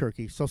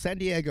Albuquerque. So San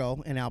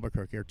Diego and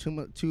Albuquerque are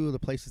two of the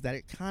places that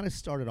it kind of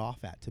started off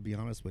at, to be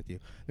honest with you.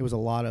 There was a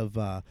lot of,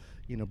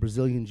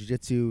 Brazilian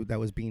jiu-jitsu that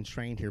was being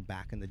trained here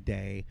back in the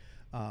day.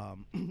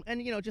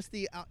 And, just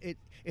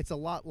it's a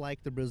lot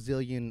like the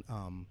Brazilian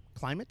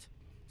climate.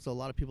 So a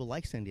lot of people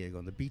like San Diego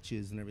and the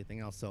beaches and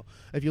everything else. So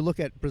if you look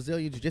at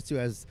Brazilian Jiu-Jitsu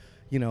as,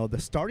 the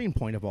starting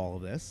point of all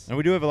of this. And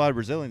we do have a lot of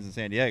Brazilians in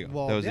San Diego.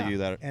 Well, Those yeah. of you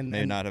that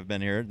may not have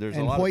been here, there's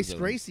a lot Hoist of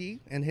Gracie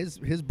and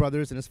his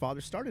brothers and his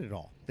father started it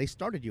all. They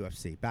started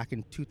UFC back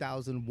in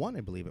 2001, I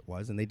believe it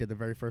was, and they did the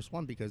very first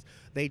one because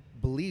they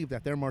believed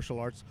that their martial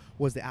arts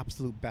was the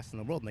absolute best in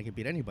the world and they could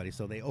beat anybody.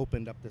 So they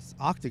opened up this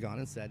octagon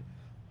and said,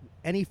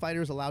 any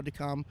fighter is allowed to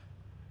come,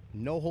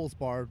 no holds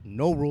barred,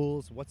 no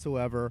rules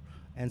whatsoever.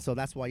 And so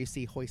that's why you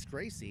see Hoist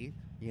Gracie,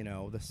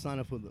 the son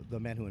of the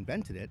man who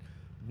invented it,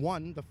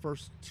 won the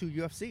first 2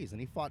 UFCs, and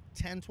he fought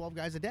 10, 12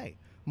 guys a day.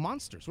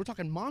 Monsters. We're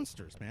talking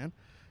monsters, man.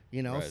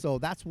 Right. So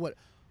that's what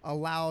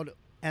allowed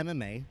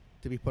MMA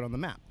to be put on the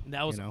map.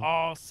 That was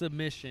all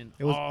submission.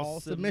 It was all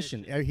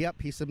submission.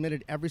 Yep, he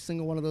submitted every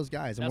single one of those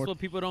guys. That's what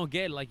people don't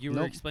get, like you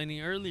were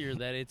explaining earlier,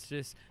 that it's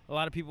just a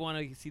lot of people want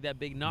to see that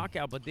big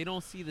knockout, but they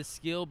don't see the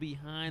skill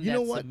behind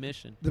that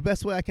submission. The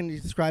best way I can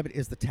describe it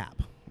is the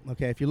tap.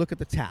 Okay, if you look at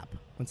the tap,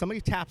 when somebody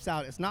taps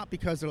out, it's not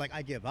because they're like,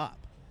 I give up.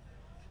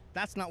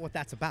 That's not what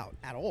that's about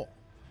at all.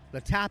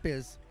 The tap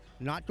is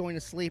not going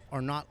to sleep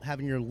or not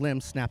having your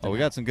limbs snapped. we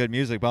got some good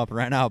music bumping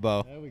right now,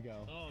 Beau. There we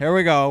go. Here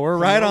we go. We're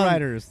right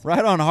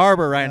on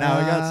Harbor right now.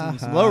 We got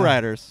some low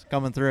riders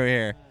coming through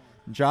here.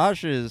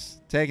 Josh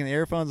is taking the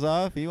earphones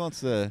off. He wants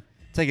to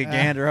take a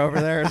gander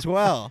over there as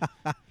well.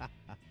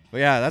 But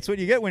yeah, that's what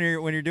you get when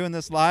you're doing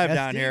this live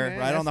down here, man.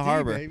 right on the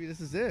harbor. Baby,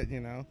 this is it.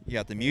 You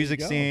got the music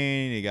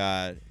scene. You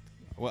got,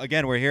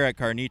 again, we're here at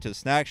Carnitas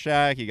Snack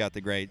Shack. You got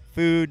the great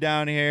food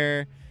down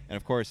here. And,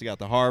 of course, you got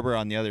the harbor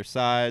on the other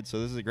side. So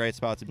this is a great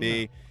spot to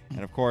be.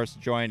 And, of course,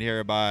 joined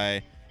here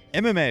by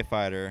MMA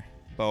fighter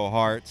Beau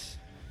Hart.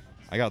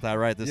 I got that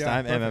right this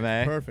time, perfect,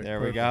 MMA. Perfect. There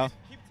we go.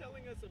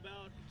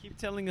 Keep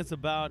telling us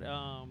about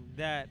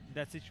that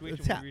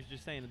situation where you were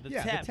just saying. The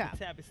tap.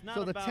 It's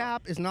not the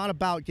tap is not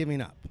about giving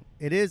up.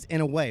 It is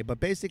in a way. But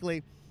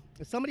basically,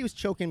 if somebody was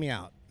choking me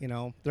out,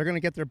 they're going to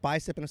get their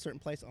bicep in a certain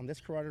place on this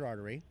carotid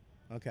artery.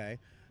 Okay.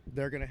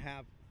 They're going to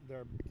have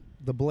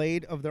the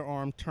blade of their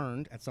arm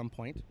turned at some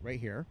point right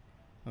here,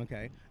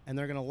 okay, and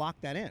they're going to lock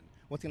that in.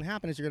 What's going to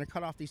happen is you're going to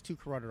cut off these 2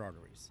 carotid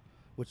arteries,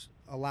 which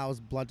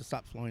allows blood to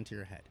stop flowing to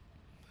your head.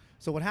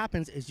 So what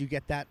happens is you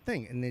get that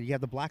thing, and then you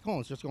have the black hole.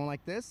 It's just going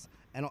like this,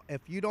 and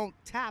if you don't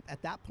tap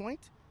at that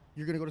point,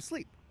 you're going to go to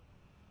sleep.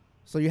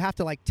 So you have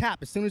to tap.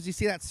 As soon as you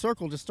see that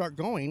circle just start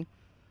going,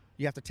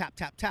 you have to tap,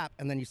 tap, tap,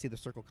 and then you see the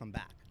circle come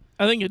back.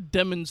 I think a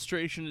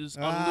demonstration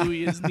on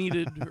Louis is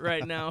needed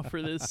right now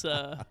for this.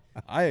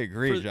 I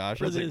agree, Josh.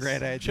 That's a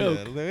great idea.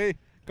 Choke. Louis,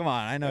 come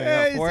on. I know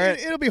you're up for it.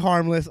 It'll be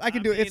harmless. I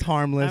can do it. It's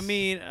harmless. I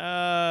mean,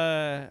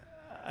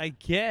 I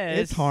guess.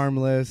 It's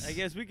harmless. I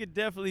guess we could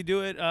definitely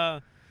do it.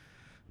 I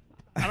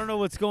don't know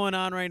what's going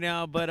on right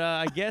now, but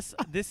I guess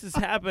this is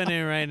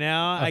happening right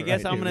now. I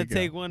guess I'm going to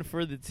take one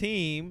for the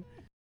team.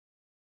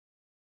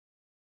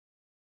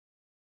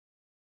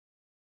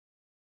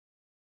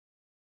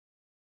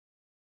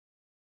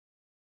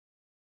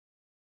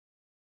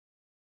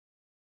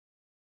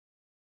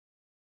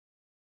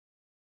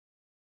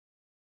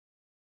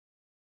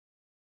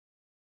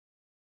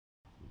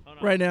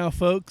 Right now,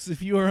 folks,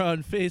 if you are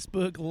on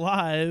Facebook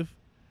Live,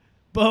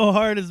 Beau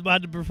Hart is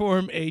about to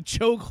perform a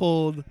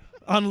chokehold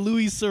on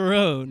Louis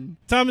Cerrone.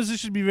 Thomas, this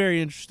should be very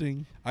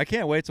interesting. I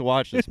can't wait to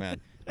watch this, man.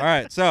 All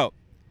right, so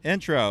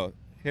intro.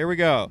 Here we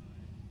go.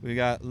 We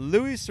got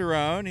Louis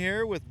Cerrone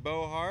here with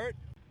Beau Hart.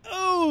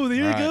 Oh,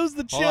 here goes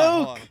the choke.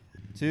 Hold on.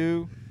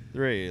 2,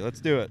 3. Let's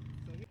do it.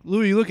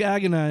 Louis, you look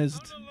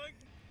agonized.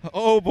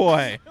 Oh,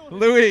 boy.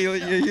 Louis,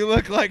 you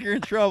look like you're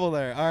in trouble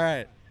there. All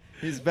right.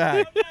 He's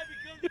back.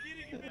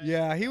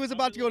 Yeah, he was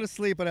about to go to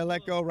sleep, but I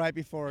let go right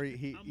before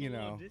he I'm a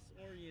little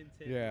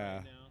disoriented Yeah.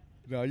 right now.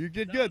 No, you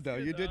did good, though.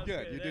 You did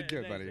good. You did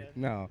good, buddy.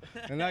 No.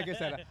 And like I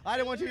said, I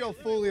didn't want you to go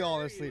fully all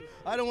asleep.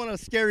 I don't want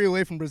to scare you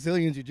away from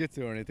Brazilian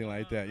Jiu-Jitsu or anything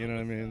like that. You know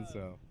what I mean?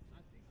 So.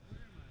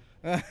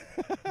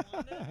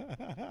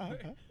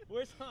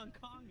 Where's Hong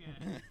Kong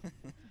at?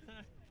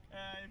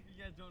 If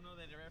you guys don't know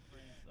that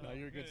reference. No,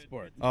 you're a good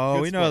sport. Oh,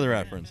 Good we know sport. the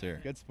reference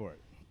here. Good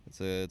sport. It's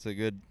a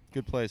good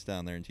place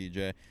down there in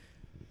TJ.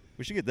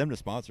 We should get them to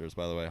sponsor us,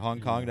 by the way.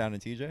 Hong Kong down in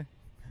TJ.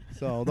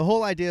 So the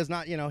whole idea is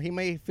not, he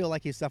may feel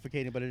like he's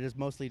suffocating, but it is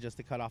mostly just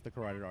to cut off the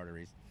carotid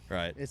arteries.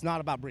 Right. It's not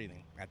about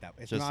breathing at that.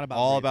 It's just not about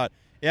all breathing. about.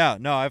 Yeah,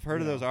 no, I've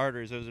heard of those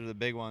arteries. Those are the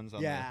big ones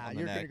on the neck.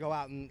 You're going to go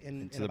out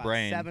in the about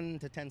brain. 7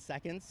 to 10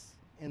 seconds.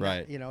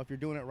 Right. That, if you're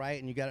doing it right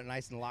and you got it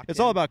nice and locked It's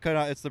in. all about cut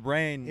off. It's the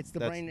brain. It's the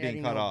that's brain being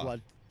adding cut no off.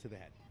 blood to the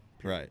head.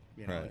 Right.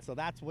 Right. And so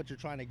that's what you're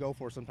trying to go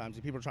for sometimes.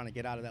 If people are trying to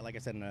get out of that, like I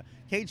said, in a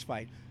cage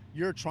fight,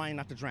 you're trying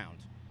not to drown.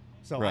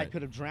 So I Right.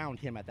 could have drowned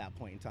him at that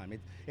point in time.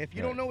 If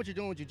you Right. don't know what you're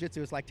doing with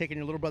jiu-jitsu, it's like taking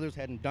your little brother's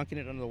head and dunking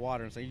it under the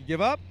water and saying, you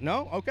give up?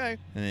 No? Okay.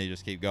 And then you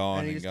just keep going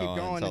And you and just keep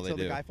going until until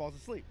they the do. guy falls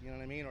asleep. You know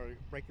what I mean? Or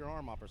break your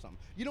arm off or something.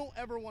 You don't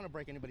ever want to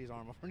break anybody's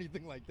arm off or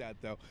anything like that,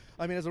 though.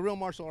 I mean, as a real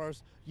martial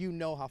artist, you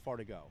know how far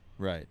to go.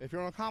 Right. If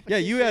you're on a Yeah,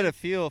 competition, you had a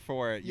feel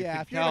for it. You yeah,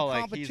 could if you're in tell a like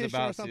he's competition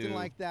about or something to.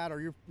 like that,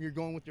 or you're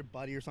going with your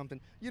buddy or something,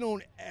 you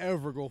don't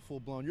ever go full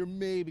blown. You're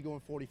maybe going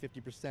 40,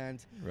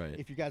 50%. Right.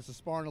 If you guys are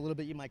sparring a little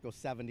bit, you might go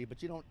 70,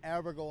 but you don't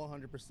ever go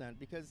 100%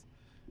 because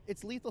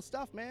it's lethal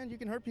stuff, man. You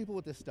can hurt people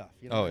with this stuff.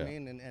 You know Oh, what I yeah.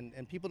 mean?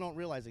 And people don't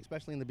realize,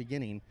 especially in the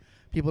beginning,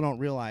 people don't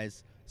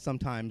realize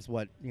sometimes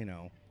what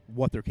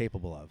they're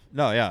capable of.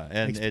 No, yeah,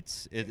 and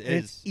Ex- it It's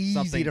is easy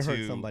something to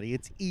hurt somebody.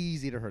 It's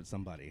easy to hurt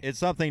somebody. It's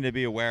something to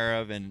be aware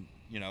of, and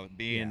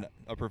being Yeah.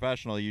 a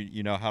professional,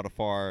 you know how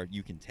far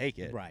you can take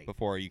it Right.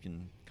 before you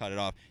can cut it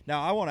off.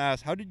 Now, I want to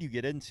ask, how did you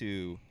get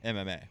into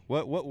MMA?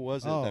 What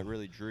was it that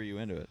really drew you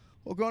into it?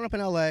 Well, growing up in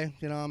LA,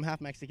 I'm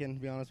half Mexican, to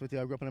be honest with you.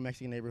 I grew up in a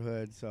Mexican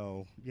neighborhood,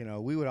 so,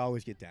 we would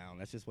always get down.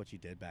 That's just what you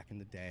did back in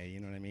the day, you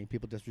know what I mean?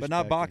 People disrespect. But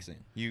not boxing.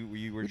 You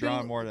were We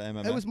drawn did- more to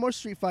MMA. It was more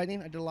street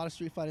fighting. I did a lot of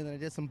street fighting, then I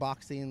did some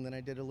boxing, then I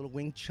did a little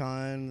Wing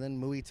Chun, then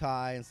Muay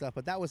Thai and stuff.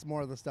 But that was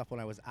more of the stuff when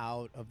I was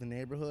out of the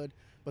neighborhood.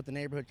 But the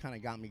neighborhood kind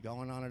of got me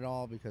going on it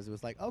all because it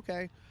was like,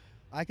 okay,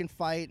 I can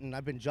fight, and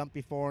I've been jumped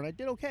before, and I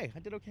did okay. I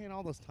did okay in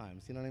all those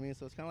times, you know what I mean?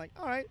 So it's kind of like,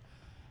 all right.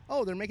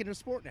 Oh, they're making it a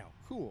sport now.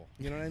 Cool.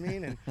 You know what I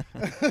mean? And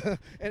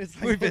and it's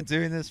like, We've been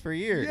doing this for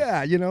years.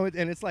 yeah,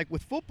 and it's like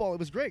with football, it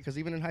was great because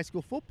even in high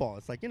school football,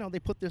 it's like, they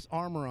put this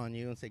armor on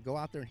you and say, go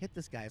out there and hit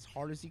this guy as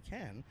hard as you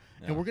can,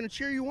 Yeah. and we're going to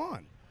cheer you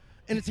on.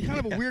 And it's kind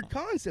of a weird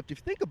concept if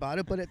you think about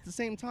it, but at the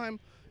same time,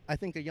 I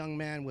think a young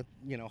man with,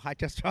 high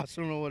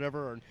testosterone or whatever,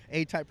 or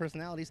A-type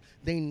personalities,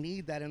 they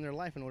need that in their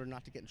life in order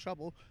not to get in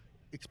trouble,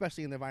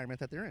 especially in the environment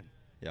that they're in.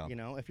 Yeah.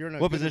 If you're in a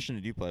What good- position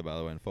did you play, by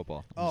the way, in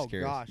football? I'm Oh just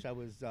curious. gosh, I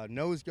was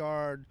nose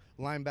guard,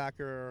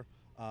 linebacker.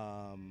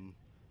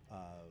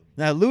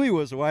 Now, Louis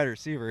was a wide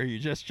receiver who you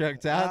just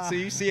checked out, so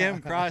you see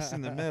him cross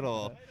in the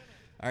middle.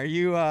 Are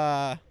you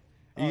yeah.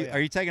 are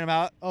you taking him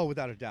out? Oh,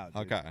 without a doubt.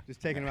 Dude. Okay.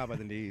 Just taking him out by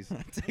the knees.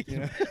 Taking You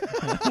know?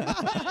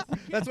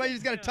 That's why you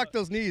just gotta tuck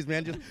those knees,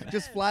 man.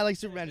 Just fly like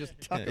Superman. Just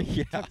tuck 'em.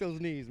 Yeah. Tuck those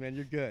knees, man.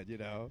 You're good,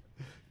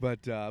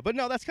 But no,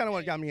 that's kind of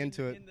what got me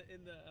into it. In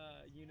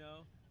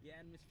the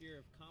atmosphere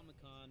of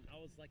Comic-Con, I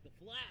was like the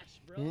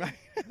Flash, bro.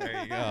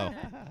 There you go.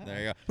 There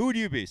you go. Who would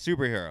you be?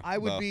 Superhero. I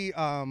would Bo. be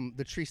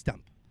the tree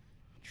stump.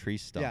 Tree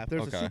stump. Yeah, if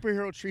there's okay. a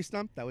superhero tree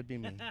stump, that would be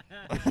me.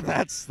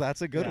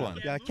 that's a good yeah. one.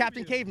 Yeah,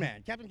 Captain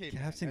Caveman. Captain Caveman.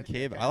 Captain That's-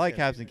 Caveman. I like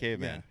Captain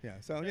Caveman. Yeah.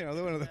 So they're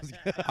one of those.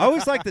 I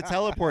always like the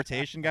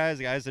teleportation guys,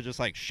 the guys that just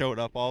like showed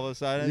up all of a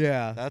sudden.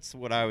 Yeah. That's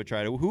what I would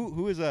try to.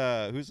 Who's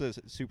a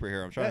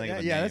superhero? I'm trying to think of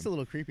a yeah, name. that's a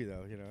little creepy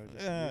though.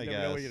 Just, Yeah, you I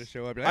never know when guess.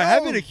 you're gonna show up. I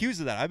have been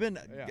accused of that. I've been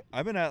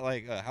Yeah. at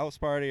like a house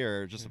party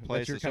or just a But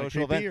place, you're a kinda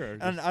social creepy,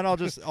 event, or and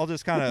just- I'll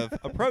just kind of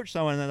approach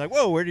someone and they're like,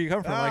 "Whoa, where do you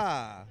come from?" Like,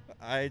 Ah.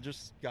 I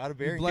just got a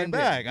beer and blend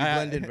came in. back. You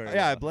blend in very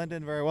yeah, I well. blend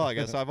in very well, I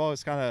guess. So I've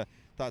always kind of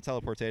thought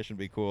teleportation would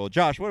be cool.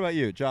 Josh, what about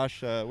you?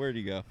 Josh, where do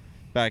you go?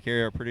 Back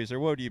here, our producer.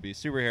 What would you be?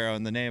 Superhero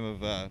in the name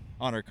of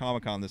Honor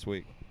Comic-Con this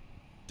week.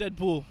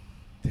 Deadpool.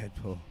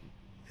 Deadpool.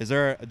 Is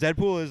there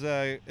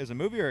Deadpool is a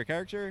movie or a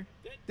character?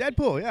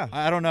 Deadpool. Yeah.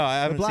 I don't know. I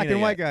The haven't black seen it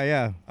and white yet. guy.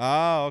 Yeah.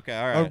 Oh, okay,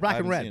 all right. Or black I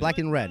and haven't red. seen Black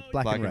it. and red.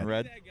 Black and red.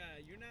 red. That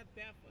guy, you're not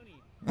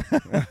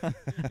that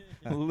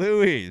funny.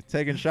 Louis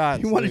taking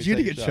shots. He wanted Louis you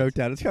to taking get shots. choked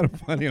out. It's kind of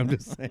funny. I'm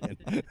just saying.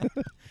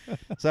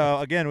 So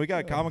again, we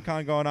got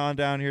Comic-Con going on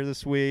down here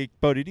this week.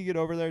 Bo, did you get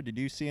over there? Did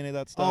you see any of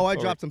that stuff? Oh, I Or-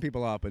 dropped some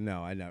people off, but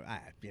no, I know.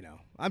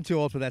 I'm too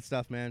old for that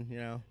stuff, man.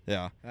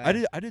 Yeah,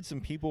 Uh, I did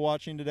some people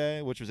watching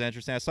today, which was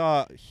interesting. I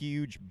saw a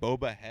huge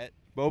Boba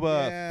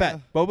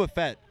Yeah.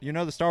 Fett. You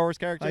know the Star Wars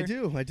character? I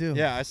do.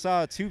 Yeah, I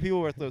saw two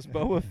people with those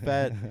Boba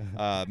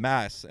Fett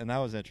masks, and that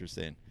was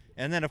interesting.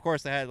 And then, of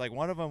course, they had like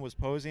one of them was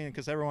posing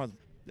because everyone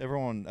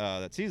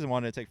that season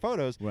wanted to take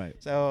photos. Right.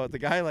 So the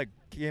guy like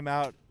came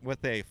out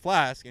with a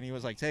flask, and he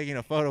was like taking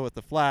a photo with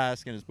the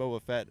flask and his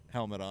Boba Fett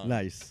helmet on.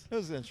 Nice. It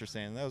was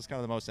interesting. That was kind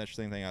of the most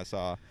interesting thing I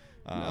saw.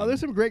 Oh, there's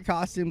some great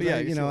costumes. but yeah,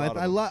 that, you see a lot of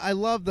them. I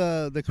love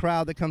the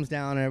crowd that comes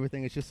down and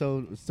everything. It's just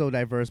so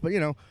diverse. But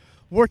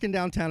working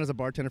downtown as a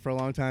bartender for a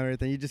long time, and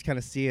everything, you just kind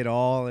of see it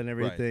all and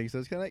everything. So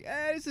it's kind of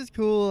like, this is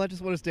cool. I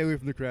just want to stay away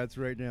from the crowds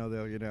right now,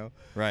 though.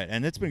 Right,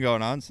 and it's been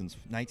going on since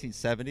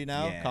 1970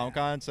 now, Yeah.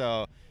 Comic-Con.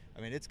 So,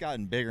 I mean, it's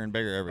gotten bigger and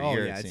bigger every Oh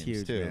year. yeah, it it's seems,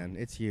 huge, too. man.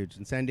 It's huge.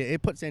 And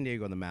it put San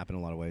Diego on the map in a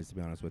lot of ways. To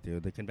be honest with you,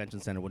 the convention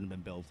center wouldn't have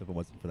been built if it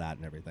wasn't for that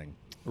and everything.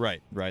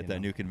 Right. You That know.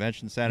 new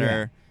convention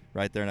center,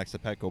 right there next to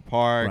Petco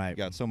Park. Right. You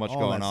got so much All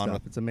going that on stuff.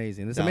 with. It's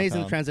amazing. It's downtown.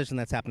 amazing the transition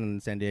that's happened in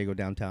San Diego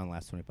downtown in the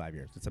last 25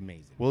 years. It's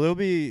amazing. Will there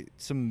be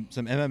some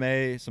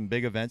MMA, some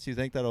big events you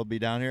think that'll be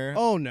down here?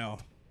 Oh no.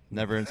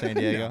 Never in San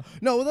Diego.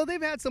 No, although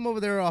they've had some over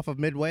there off of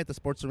Midway at the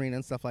sports arena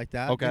and stuff like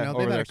that. Okay, over they've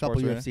there had at a couple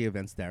Sports Arena. UFC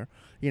events there.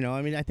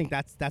 I mean, I think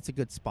that's a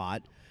good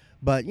spot.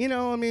 But, you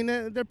know, I mean,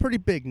 they're pretty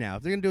big now.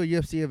 If they're going to do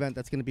a UFC event,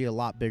 that's going to be a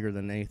lot bigger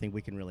than anything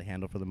we can really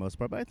handle for the most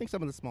part. But I think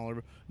some of the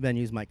smaller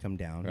venues might come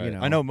down. Right. You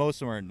know? I know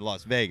most of them are in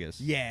Las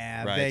Vegas.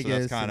 Yeah, right. Vegas. So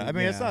that's kind of. I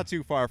mean, it's yeah. not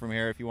too far from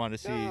here if you want to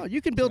see. No, you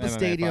can build a some MMA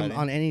stadium fighting.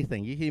 on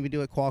anything. You can even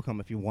do it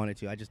Qualcomm if you wanted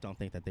to. I just don't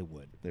think that they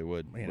would. They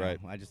would. You know, Right.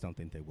 I just don't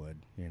think they would.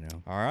 You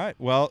know. All right.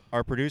 Well,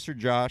 our producer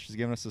Josh has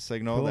given us a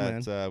signal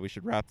Cool, that we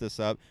should wrap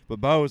this up.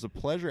 But Beau, it was a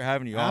pleasure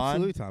having you on.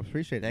 Absolutely, Tom.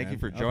 Appreciate it. Thank you man.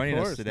 for Of joining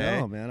us course. today.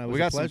 No, man, it was we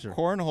a got pleasure. some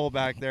cornhole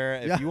back there.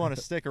 If Yeah. you want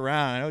to stick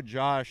around, I know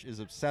Josh is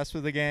obsessed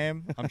with the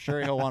game. I'm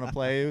sure he'll want to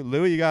play you.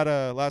 Louis, you got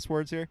last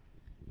words here?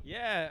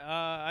 Yeah,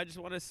 I just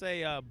want to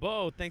say,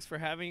 Beau, thanks for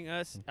having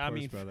us. Of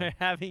course, brother. For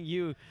having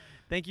you.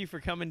 Thank you for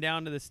coming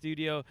down to the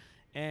studio.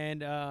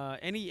 And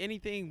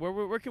anything,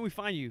 where can we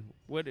find you?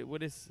 What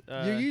is?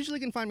 You usually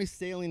can find me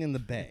sailing in the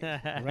bay,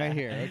 right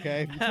here.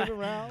 Okay, if you turn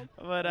around.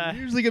 But I'm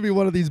usually gonna be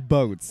one of these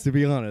boats, to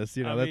be honest.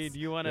 You know, I mean, do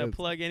you want to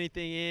plug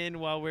anything in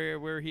while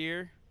we're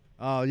here?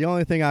 The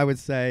only thing I would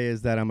say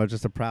is that I'm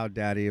just a proud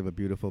daddy of a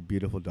beautiful,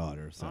 beautiful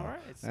daughter. So All right,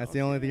 that's the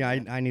only thing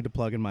I need to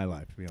plug in my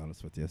life, to be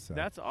honest with you. So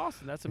That's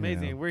awesome. That's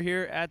amazing. Yeah. We're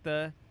here at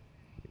the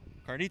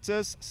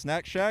Carnitas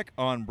Snack Shack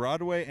on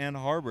Broadway and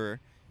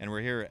Harbor, and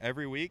we're here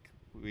every week.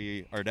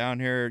 We are down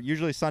here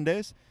usually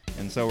Sundays,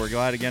 and so we're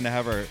glad again to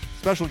have our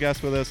special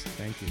guest with us.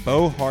 Thank you.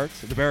 Beau Hart,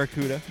 the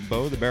Barracuda.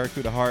 Beau the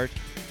Barracuda Hart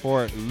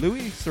for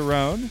Louis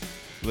Cerrone.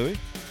 Louis?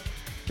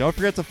 Don't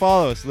forget to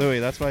follow us, Louis.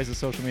 That's why he's a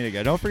social media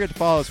guy. Don't forget to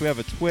follow us. We have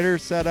a Twitter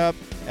set up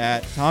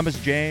at Thomas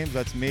James.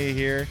 That's me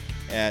here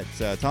at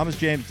Thomas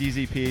James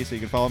DZP, so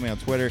you can follow me on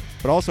Twitter.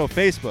 But also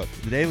Facebook.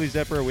 The Daily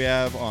Zipper we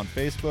have on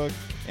Facebook,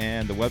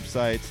 and the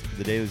website,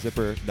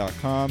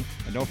 thedailyzipper.com.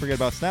 And don't forget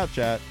about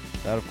Snapchat.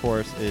 That, of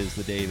course, is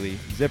the Daily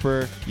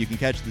Zipper. You can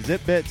catch the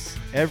Zip Bits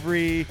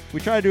we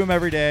try to do them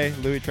every day.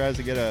 Louis tries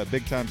to get a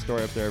big-time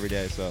story up there every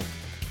day. So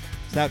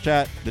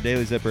Snapchat, the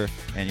Daily Zipper,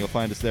 and you'll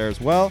find us there as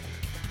well.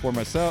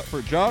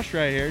 For Josh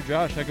right here.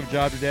 Josh, heck of a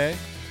job today.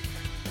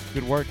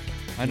 Good work.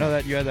 I know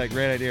that you had that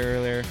great idea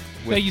earlier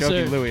with Thank you,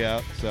 choking sir. Louis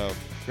out, so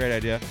great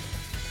idea.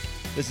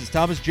 This is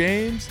Thomas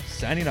James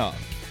signing off.